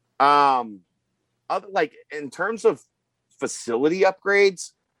 Like in terms of facility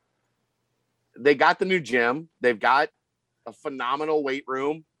upgrades, they got the new gym. They've got a phenomenal weight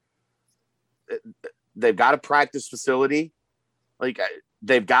room. They've got a practice facility. Like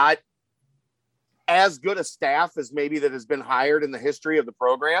they've got as good a staff as maybe that has been hired in the history of the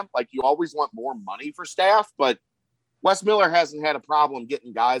program. Like you always want more money for staff, but Wes Miller hasn't had a problem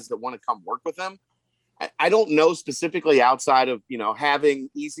getting guys that want to come work with him. I don't know specifically outside of, you know, having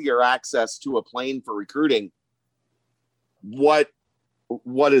easier access to a plane for recruiting, what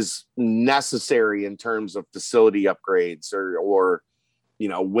what is necessary in terms of facility upgrades or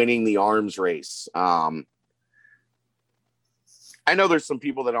winning the arms race. I know there's some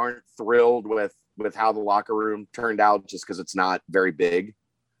people that aren't thrilled with how the locker room turned out just because it's not very big.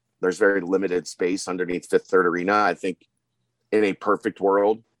 There's very limited space underneath Fifth Third Arena. I think in a perfect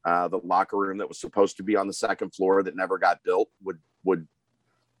world, the locker room that was supposed to be on the second floor that never got built would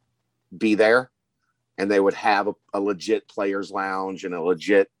be there, and they would have a legit players lounge and a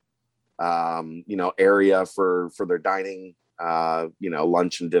legit area for their dining,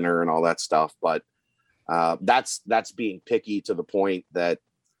 lunch and dinner and all that stuff. But that's being picky to the point that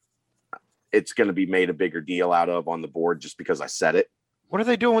it's going to be made a bigger deal out of on the board just because I said it. What are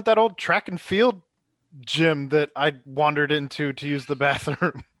they doing with that old track and field gym that I wandered into to use the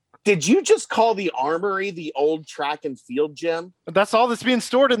bathroom? Did you just call the Armory the old track and field gym? That's all that's being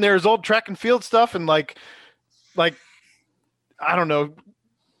stored in there is old track and field stuff and like I don't know,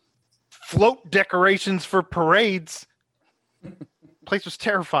 float decorations for parades. Place was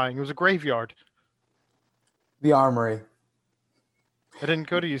terrifying. It was a graveyard. The Armory. I didn't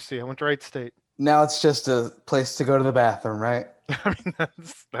go to UC. I went to Wright State. Now it's just a place to go to the bathroom, right? I mean,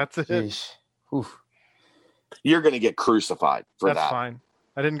 that's it. Jeez. Oof. You're going to get crucified for that. That's fine.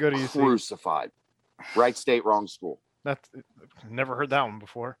 I didn't go to UC. Crucified. Wright State, wrong school. Never heard that one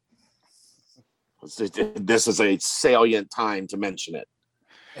before. This is a salient time to mention it.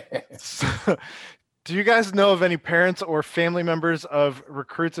 Do you guys know of any parents or family members of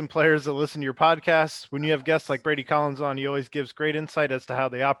recruits and players that listen to your podcasts? When you have guests like Brady Collins on, he always gives great insight as to how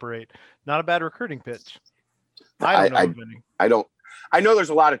they operate. Not a bad recruiting pitch. I don't know of any. I know there's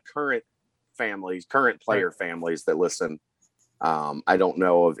a lot of current player families that listen. I don't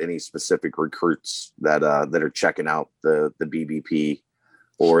know of any specific recruits that are checking out the BBP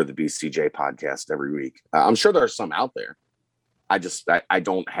or the BCJ podcast every week. I'm sure there are some out there. I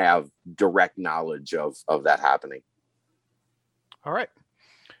don't have direct knowledge of that happening. All right.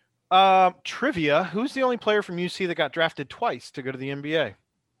 Trivia. Who's the only player from UC that got drafted twice to go to the NBA?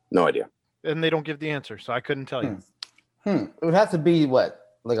 No idea. And they don't give the answer, so I couldn't tell you. It would have to be what?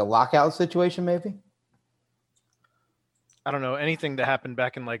 Like a lockout situation, maybe? I don't know. Anything that happened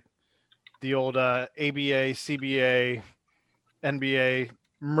back in like the old ABA, CBA, NBA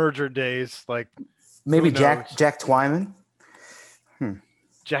merger days. Like maybe Jack Twyman?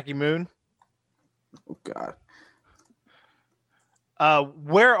 Jackie Moon. Oh, God.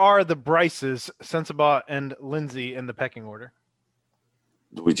 Where are the Bryces, Sensabaugh, and Lindsay in the pecking order?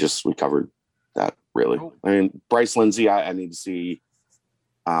 We covered that, really. Oh. I mean, Bryce Lindsay, I need to see.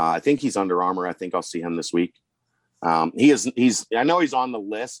 I think he's Under Armour. I think I'll see him this week. I know he's on the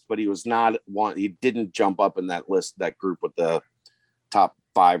list, but he was not one. He didn't jump up in that list, that group with the top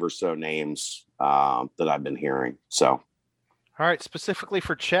 5 or so names that I've been hearing. So. All right, specifically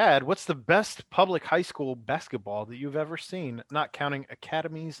for Chad, what's the best public high school basketball that you've ever seen, not counting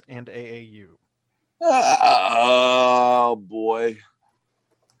academies and AAU? Oh, boy.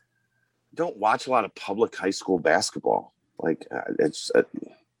 Don't watch a lot of public high school basketball. Like, it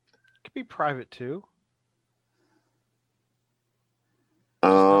could be private, too.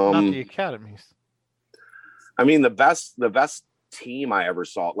 Not the academies. I mean, the best team I ever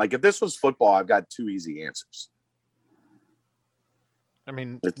saw. Like, if this was football, I've got 2 easy answers. I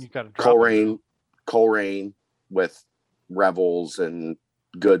mean, you got to drop Colerain with Revels and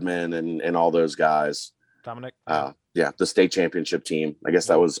Goodman and all those guys. Dominic. Yeah, the state championship team. I guess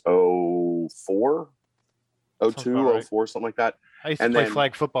that was 04, 02, 04, something like that. I used to play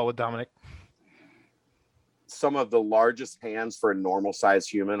flag football with Dominic. Some of the largest hands for a normal sized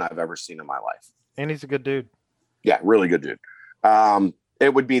human I've ever seen in my life. And he's a good dude. Yeah, really good dude.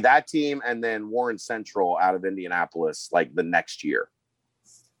 It would be that team and then Warren Central out of Indianapolis like the next year.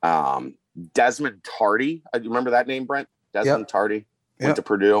 Desmond Tardy. You remember that name, Brent? Desmond Tardy went to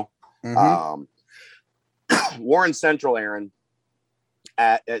Purdue. Mm-hmm. Warren Central, Aaron.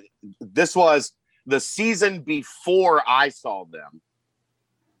 This was the season before I saw them.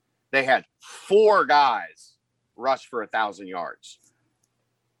 They had 4 guys rush for 1,000 yards.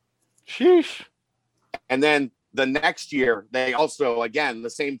 Sheesh. And then the next year, they also, again, the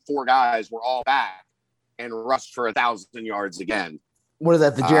same 4 guys were all back and rushed for 1,000 yards again. What is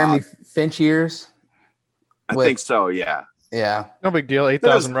that, the Jeremy Finch years? I think so, yeah. Yeah. No big deal.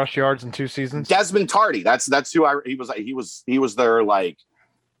 8,000 rush yards in 2 seasons. Desmond Tardy. That's who he was their, like,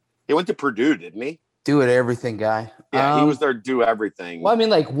 he went to Purdue, didn't he? Do it everything guy. Yeah, he was their do everything. Well, I mean,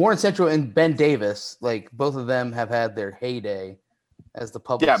 like Warren Central and Ben Davis, like both of them have had their heyday as the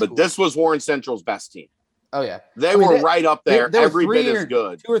public. Yeah, school. but this was Warren Central's best team. Oh yeah, they were right up there, every bit as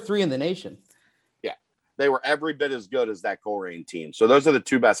good. 2 or 3 in the nation. Yeah, They were every bit as good as that Coleraine team. So those are the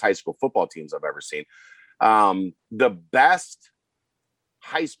two best high school football teams I've ever seen. The best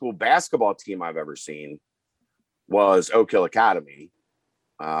high school basketball team I've ever seen was Oak Hill Academy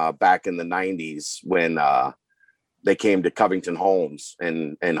back in the 90s when they came to Covington Holmes.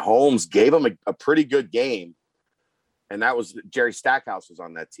 And Holmes gave them a pretty good game. And that was Jerry Stackhouse was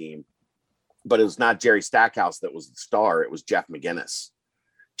on that team. But it was not Jerry Stackhouse that was the star. It was Jeff McGinnis.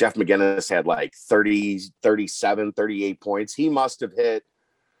 Jeff McGinnis had like 30, 37, 38 points. He must have hit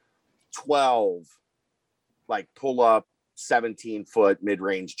 12, like pull up 17-foot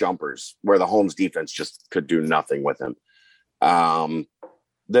mid-range jumpers where the Holmes defense just could do nothing with him. A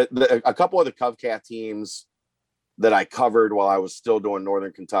couple of the Covcat teams that I covered while I was still doing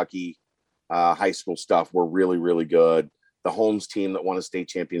Northern Kentucky high school stuff were really, really good. The Holmes team that won a state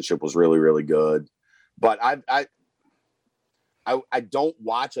championship was really, really good. But I don't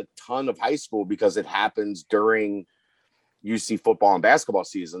watch a ton of high school because it happens during UC football and basketball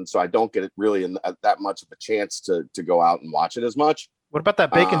season. So I don't get it really in that much of a chance to go out and watch it as much. What about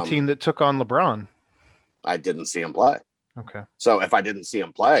that Bacon team that took on LeBron? I didn't see him play. Okay. So if I didn't see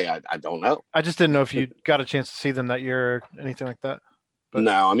him play, I don't know. I just didn't know if you got a chance to see them that year or anything like that. But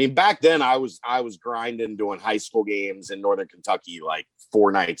no, I mean, back then I was grinding doing high school games in Northern Kentucky, like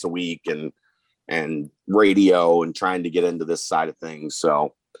 4 nights a week and radio and trying to get into this side of things.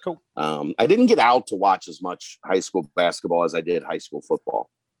 So cool. I didn't get out to watch as much high school basketball as I did high school football.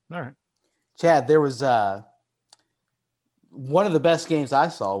 All right. Chad, there was one of the best games I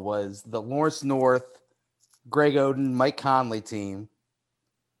saw was the Lawrence North, Greg Oden, Mike Conley team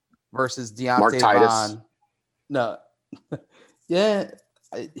versus Mark Deontay Titus. Vaughn. No. Yeah,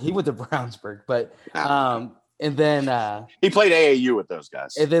 he went to Brownsburg, but and then he played AAU with those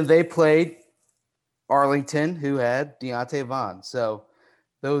guys. And then they played Arlington, who had Deontay Vaughn. So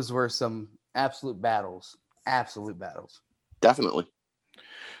those were some absolute battles. Absolute battles. Definitely.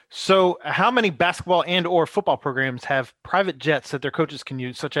 So how many basketball and or football programs have private jets that their coaches can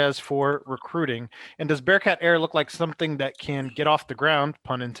use, such as for recruiting? And does Bearcat Air look like something that can get off the ground,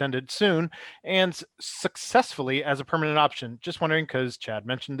 pun intended, soon and successfully as a permanent option? Just wondering, because Chad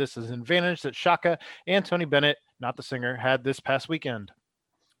mentioned this as an advantage that Shaka and Tony Bennett, not the singer, had this past weekend.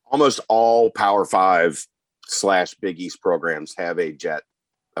 Almost all Power 5 / Big East programs have a jet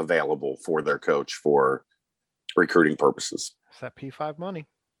available for their coach for recruiting purposes. It's that P5 money.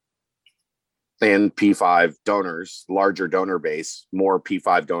 And P5 donors, larger donor base, more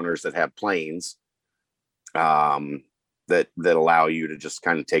P5 donors that have planes that allow you to just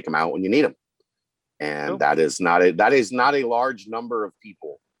kind of take them out when you need them. And that is not a large number of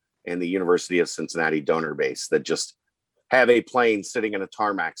people in the University of Cincinnati donor base that just have a plane sitting in a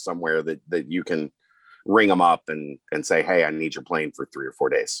tarmac somewhere that you can ring them up and say, hey, I need your plane for 3 or 4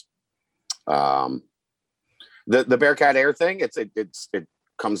 days. The Bearcat Air thing, it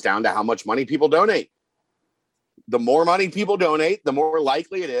comes down to how much money people donate. The more money people donate, the more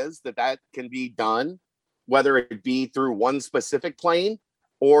likely it is that can be done, whether it be through one specific plane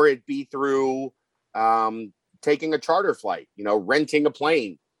or it be through taking a charter flight, renting a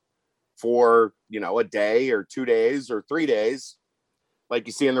plane for, a day or 2 days or 3 days, like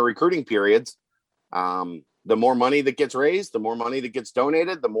you see in the recruiting periods. The more money that gets raised, the more money that gets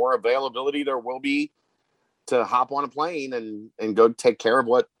donated, the more availability there will be to hop on a plane and go take care of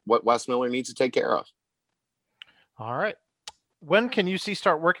what Wes Miller needs to take care of. All right. When can UC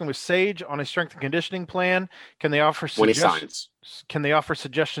start working with Sage on a strength and conditioning plan? Can they offer when he signs? Can they offer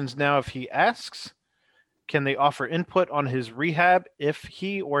suggestions now if he asks? Can they offer input on his rehab if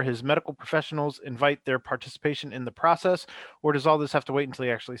he or his medical professionals invite their participation in the process? Or does all this have to wait until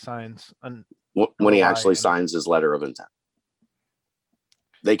he actually signs? When he actually signs his letter of intent.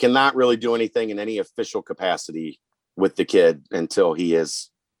 They cannot really do anything in any official capacity with the kid until he is,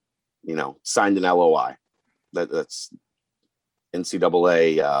 signed an LOI. That's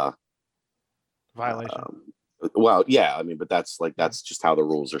NCAA violation. Well, yeah, but that's just how the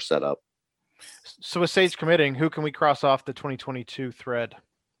rules are set up. So with Sage committing, who can we cross off the 2022 thread?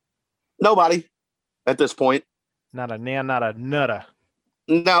 Nobody at this point. Not a nan, not a nutta.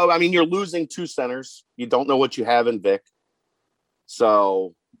 No, you're losing 2 centers. You don't know what you have in Vic.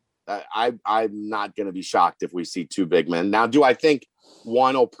 So I'm not going to be shocked if we see 2 big men. Now, do I think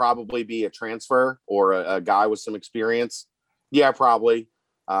one will probably be a transfer or a guy with some experience? Yeah, probably.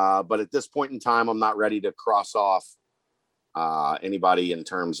 But at this point in time, I'm not ready to cross off anybody in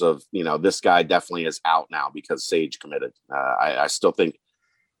terms of, this guy definitely is out now because Sage committed. I still think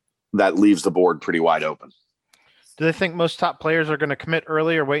that leaves the board pretty wide open. Do they think most top players are going to commit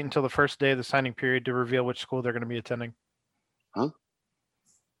early or wait until the first day of the signing period to reveal which school they're going to be attending? Huh?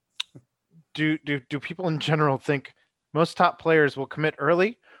 do people in general think most top players will commit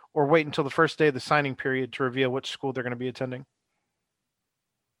early or wait until the first day of the signing period to reveal which school they're going to be attending?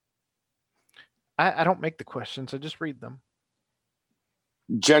 I don't make the questions. I just read them.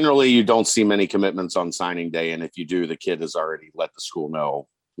 Generally, you don't see many commitments on signing day. And if you do, the kid has already let the school know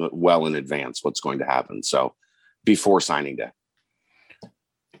well in advance what's going to happen. So before signing day.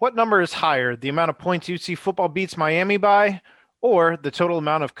 What number is higher, the amount of points UC football beats Miami by, or the total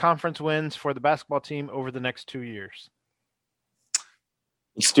amount of conference wins for the basketball team over the next 2 years?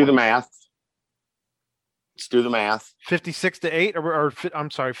 Let's do the math. 56-8, or I'm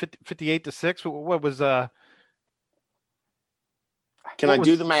sorry, 58-6. What was Can I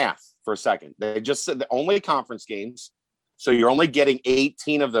do the math for a second? They just said the only conference games, so you're only getting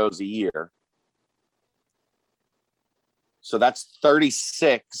 18 of those a year. So that's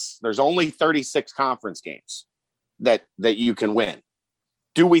 36. There's only 36 conference games that you can win.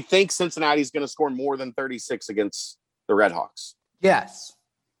 Do we think Cincinnati's going to score more than 36 against the Redhawks? Yes.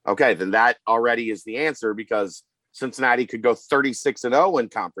 Okay, then that already is the answer, because Cincinnati could go 36-0 in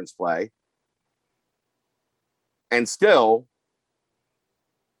conference play and still,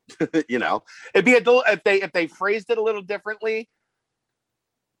 it'd be if they phrased it a little differently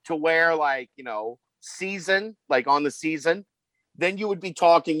to where, season, on the season, then you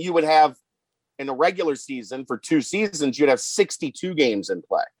would have in a regular season for 2 seasons, you'd have 62 games in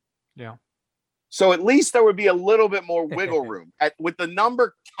play. Yeah. So at least there would be a little bit more wiggle room with the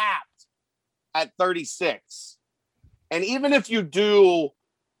number capped at 36. And even if you do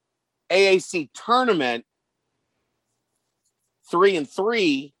AAC tournament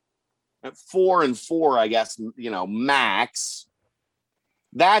 3-3, at 4-4, I guess, max,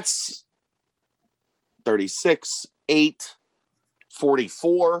 that's 36, 8,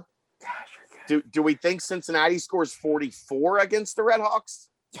 44. Gosh, do we think Cincinnati scores 44 against the Redhawks?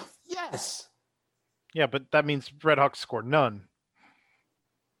 Yes. Yeah, but that means Redhawks score none.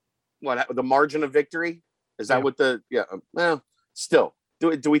 What, the margin of victory? Is that what well, still.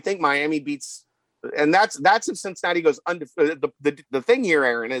 Do we think Miami beats? And that's if Cincinnati goes undefeated. The thing here,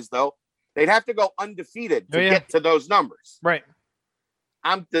 Aaron, is though they'd have to go undefeated to get to those numbers. Right.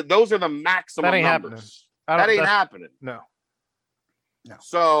 Those are the maximum numbers. That ain't happening. No.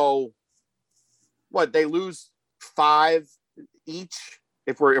 So what, they lose 5 each?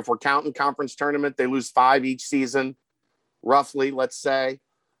 If we're counting conference tournament, they lose 5 each season, roughly, let's say.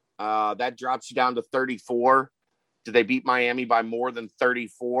 That drops you down to 34. Do they beat Miami by more than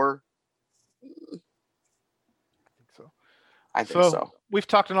 34? I think so. We've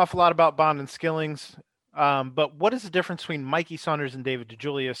talked an awful lot about Bond and Skillings, but what is the difference between Mikey Saunders and David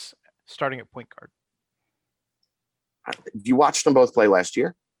DeJulius starting at point guard? You watched them both play last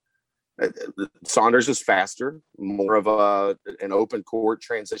year. Saunders is faster, more of an open court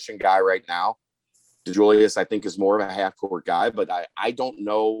transition guy right now. DeJulius, I think, is more of a half court guy, but I don't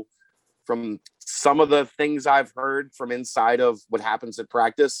know from some of the things I've heard from inside of what happens at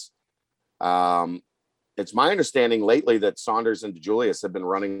practice. It's my understanding lately that Saunders and DeJulius have been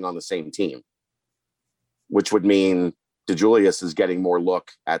running on the same team, which would mean DeJulius is getting more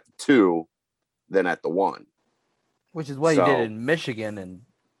look at the 2 than at the 1. Which is what he did in Michigan and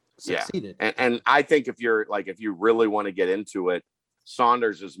succeeded. Yeah. And I think if you really want to get into it,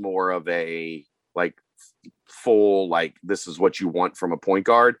 Saunders is more of a full, this is what you want from a point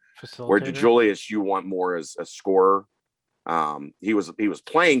guard, where DeJulius you want more as a scorer. He was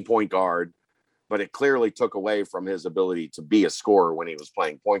playing point guard, but it clearly took away from his ability to be a scorer when he was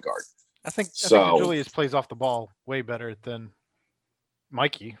playing point guard. I think Julius plays off the ball way better than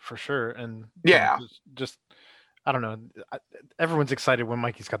Mikey, for sure. And just I don't know. Everyone's excited when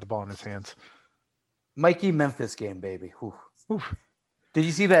Mikey's got the ball in his hands. Mikey Memphis game, baby. Oof. Did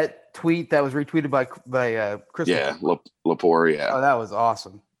you see that tweet that was retweeted by Chris? Yeah, Lepore. Yeah. Oh, that was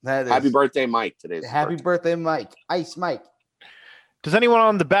awesome. Happy birthday, Mike! Today's happy birthday, Mike. Ice Mike. Does anyone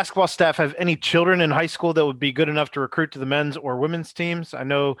on the basketball staff have any children in high school that would be good enough to recruit to the men's or women's teams? I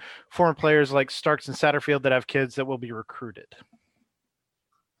know former players like Starks and Satterfield that have kids that will be recruited.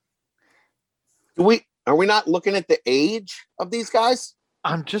 Are we not looking at the age of these guys?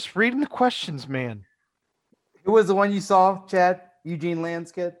 I'm just reading the questions, man. Who was the one you saw, Chad? Eugene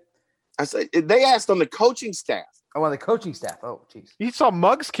Land's kid? I said they asked on the coaching staff. Oh, on the coaching staff. Oh, jeez. You saw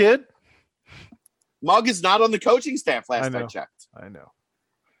Muggs' kid. Mugg is not on the coaching staff last I checked. I know.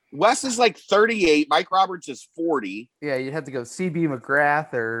 Wes is 38. Mike Roberts is 40. Yeah, you'd have to go CB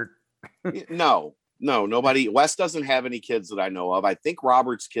McGrath or No, nobody. Wes doesn't have any kids that I know of. I think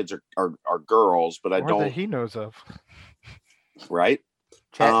Roberts' kids are girls, but I don't. That he knows of. Right?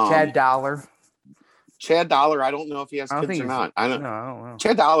 Chad Dollar. Chad Dollar, I don't know if he has I don't kids think or he's- not. I don't. No, I don't know.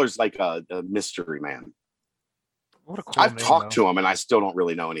 Chad Dollar's like a mystery man. What a cool I've name, talked though. to him, and I still don't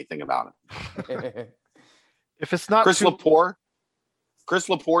really know anything about him. If it's not Chris too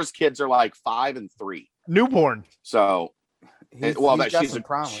Lepore's kids are like 5 and 3. newborn, So, He's well, got she's some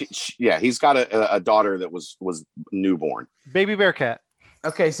promise. he's got a daughter that was newborn. baby Bearcat.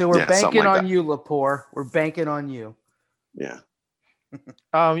 Okay, so we're Yeah, something banking like on that. you, Lepore. We're banking on you. Yeah.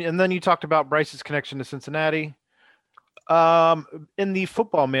 And then you talked about Bryce's connection to Cincinnati. In the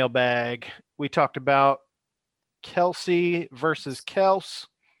football mailbag, we talked about Kelsey versus Kels.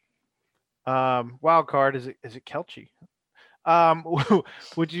 Wild card, is it Kelce?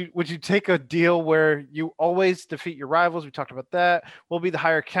 Would you take a deal where you always defeat your rivals? We talked about that. Will be the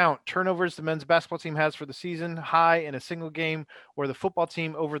higher count turnovers the men's basketball team has for the season high in a single game, or the football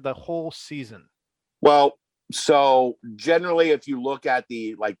team over the whole season? Well, so generally, if you look at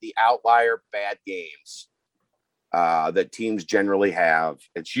the outlier bad games that teams generally have,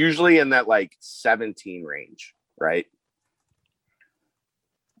 it's usually in that 17 range, right?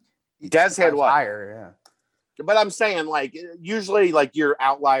 Des had what? Higher, But I'm saying, usually, your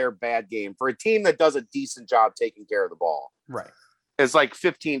outlier bad game for a team that does a decent job taking care of the ball, yeah. Right. it's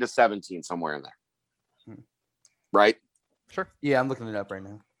 15 to 17, somewhere in there. Right? Sure. Yeah, I'm looking it up right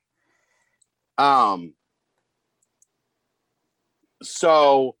now.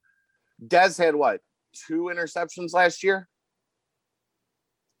 So Des had what? 2 interceptions last year?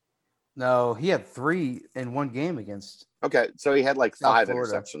 No, he had 3 in one game against. Okay, so he had 5 Florida.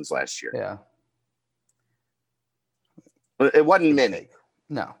 interceptions last year. Yeah. It wasn't many.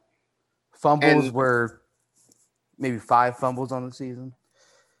 No. Fumbles And- were maybe 5 fumbles on the season.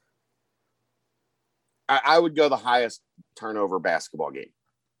 I would go the highest turnover basketball game.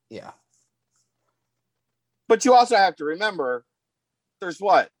 Yeah. But you also have to remember, there's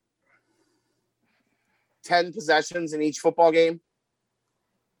what? 10 possessions in each football game?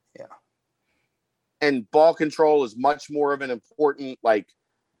 Yeah. And ball control is much more of an important,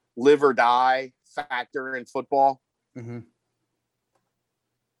 live or die factor in football. Mm-hmm.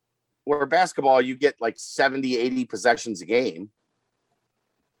 Where basketball, you get 70, 80 possessions a game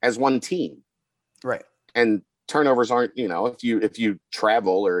as one team. Right. And turnovers aren't, if you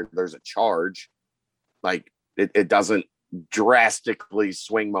travel or there's a charge, it doesn't drastically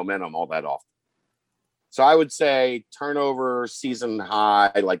swing momentum all that often. So I would say turnover season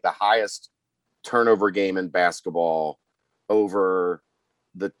high, the highest turnover game in basketball over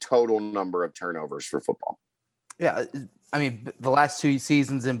the total number of turnovers for football. Yeah. I mean, the last 2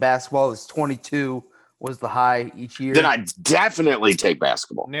 seasons in basketball is 22 was the high each year. Then I definitely take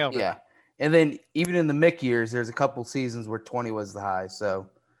basketball. Nailed it. Yeah. And then even in the Mick years, there's a couple seasons where 20 was the high. So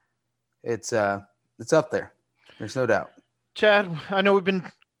it's up there. There's no doubt. Chad, I know we've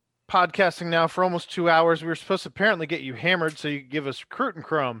been podcasting now for almost 2 hours. We were supposed to apparently get you hammered so you could give us recruiting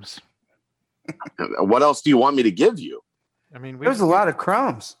crumbs. What else do you want me to give you? I mean, There's a lot of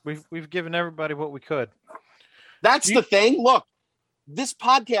crumbs. We've given everybody what we could. That's the thing. Look, this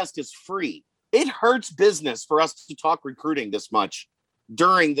podcast is free. It hurts business for us to talk recruiting this much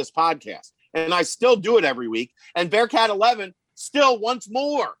during this podcast. And I still do it every week. And Bearcat 11 still wants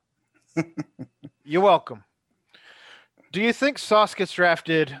more. You're welcome. Do you think Sauce gets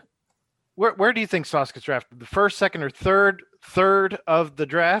drafted? Where do you think Sauce gets drafted? The first, second, or third of the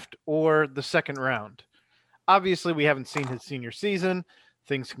draft, or the second round? Obviously, we haven't seen his senior season.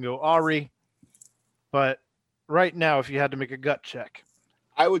 Things can go awry. But right now, if you had to make a gut check,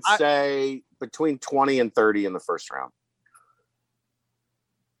 I would say between 20 and 30 in the first round.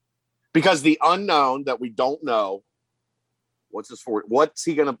 Because the unknown that we don't know, what's his 40? What's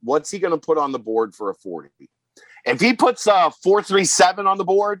he gonna put on the board for a 40? If he puts a 4.37 on the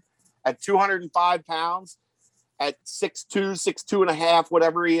board at 205 pounds, at 6'2", 6'2 and a half,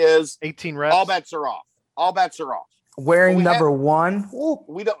 whatever he is, 18 reps. all bets are off. All bets are off. Wearing We number 1. Ooh.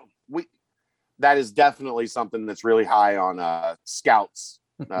 That is definitely something that's really high on scouts.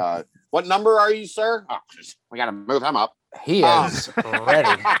 What number are you, sir? Oh, we got to move him up. He is ready.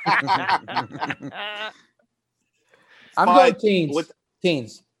 I'm But going teens. with-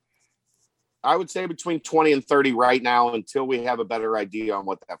 Teens. I would say between 20 and 30 right now until we have a better idea on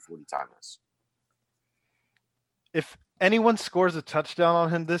what that 40 time is. If anyone scores a touchdown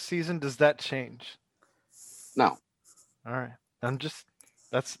on him this season, does that change? No. All right.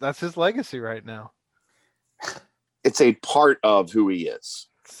 That's his legacy right now. It's a part of who he is.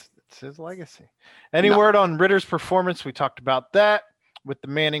 It's his legacy. Any No. word on Ritter's performance? We talked about that with the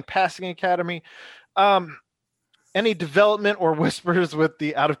Manning Passing Academy. Any development or whispers with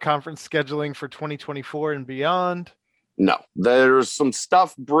the out-of-conference scheduling for 2024 and beyond? No, there's some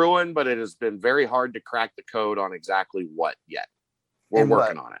stuff brewing, but it has been very hard to crack the code on exactly what yet. We're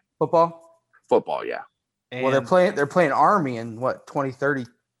working on it. Football, yeah. And Well, they're playing Army in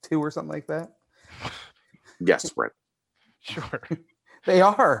 2032 or something like that. Yes, Brent. sure. They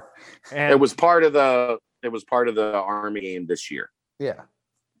are. And It was part of the Army game this year. Yeah.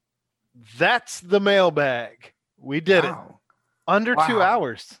 that's the mailbag. We did it. Wow. Under 2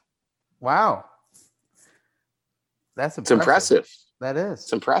 hours. Wow. That's It's impressive. That is.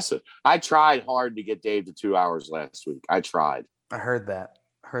 It's impressive. I tried hard to get Dave to 2 hours last week. I tried. I heard that.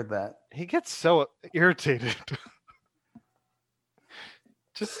 He gets so irritated.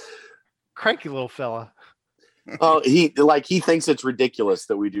 Just cranky little fella. Oh, he thinks it's ridiculous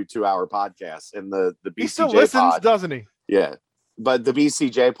that we do 2 hour podcasts and the He still BCJ listens, pod. doesn't he? Yeah. But the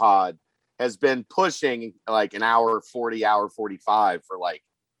BCJ pod has been pushing like an hour 40, hour 45 for like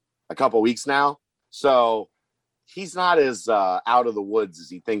a couple weeks now. So he's not as out of the woods as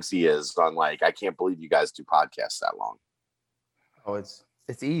he thinks he is on like, I can't believe you guys do podcasts that long. Oh, it's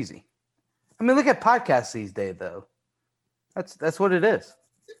easy. I mean, look at podcasts these days, though. That's what it is.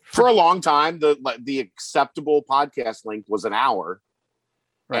 For a long time, the acceptable podcast length was an hour.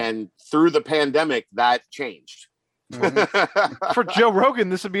 Right. And through the pandemic, that changed. Mhm. For Joe Rogan,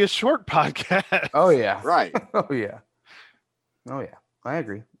 this would be a short podcast. Oh yeah. Right. Oh yeah. I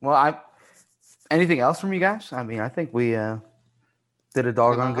agree. Well, anything else from you guys? I mean, I think we did a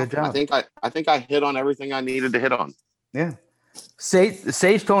doggone good job. I think I hit on everything I needed to hit on. Yeah.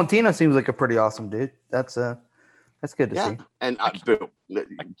 Sage Tolentino seems like a pretty awesome dude. That's good to see. And boom.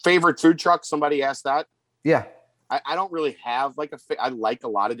 Favorite food truck? Somebody asked that. Yeah. I don't really have like I like a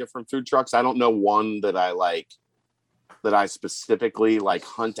lot of different food trucks. I don't know one that I like that I specifically like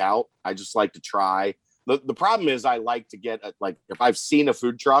hunt out. I just like to try. The problem is I like to get like if I've seen a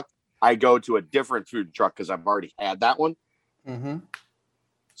food truck, I go to a different food truck because I've already had that one. Mm-hmm.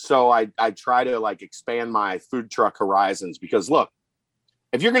 So I try to like expand my food truck horizons because look,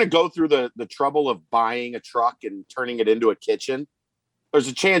 if you're going to go through the trouble of buying a truck and turning it into a kitchen, there's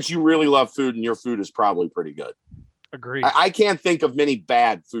a chance you really love food and your food is probably pretty good. Agreed. I can't think of many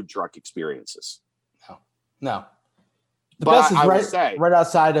bad food truck experiences. No. The But best I will is say- right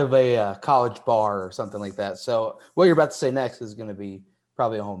outside of a college bar or something like that. So what you're about to say next is going to be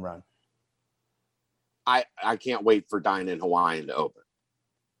probably a home run. I can't wait for Dine In Hawaiian to open.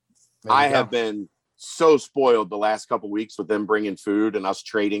 There you I go. have been so spoiled the last couple of weeks with them bringing food and us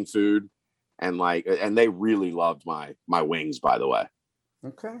trading food, and they really loved my wings. By the way,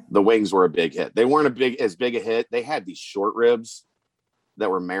 Okay. the wings were a big hit. They weren't as big a hit. They had these short ribs that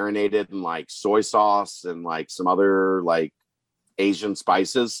were marinated in like soy sauce and like some other like Asian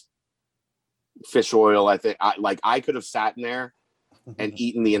spices, fish oil. I think I could have sat in there and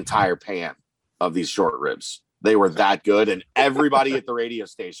eaten the entire pan of these short ribs. They were that good, and everybody at the radio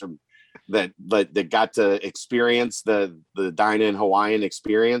station that got to experience the Dine In Hawaiian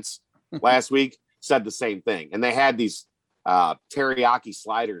experience last week said the same thing. And they had these teriyaki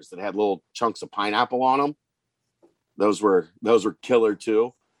sliders that had little chunks of pineapple on them. Those were killer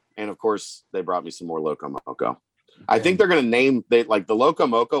too. And of course, they brought me some more Loco Moco. I think they're going to name the Loco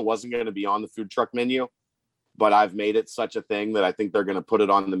Moco wasn't going to be on the food truck menu, but I've made it such a thing that I think they're going to put it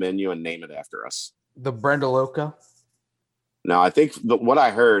on the menu and name it after us. The Brenda Loco. No, I think the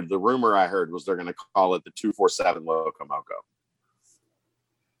rumor I heard was they're going to call it the 247 Loco Moco.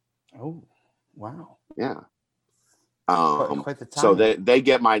 Oh, wow. Yeah. Quite the time. So they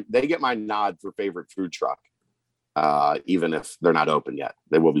get my nod for favorite food truck, even if they're not open yet.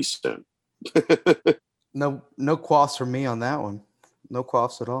 They will be soon. No quaffs from me on that one. No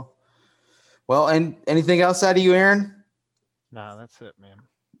quaffs at all. Well, and anything else out of you, Aaron? No, that's it, man.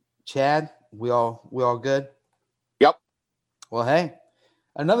 Chad, we all good? Yep. Well, hey,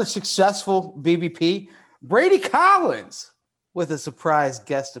 another successful BBP. Brady Collins with a surprise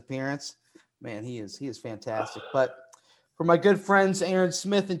guest appearance. Man, he is fantastic. But for my good friends Aaron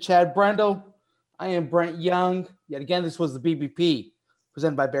Smith and Chad Brendel, I am Brent Young. Yet again, this was the BBP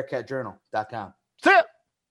presented by BearcatJournal.com.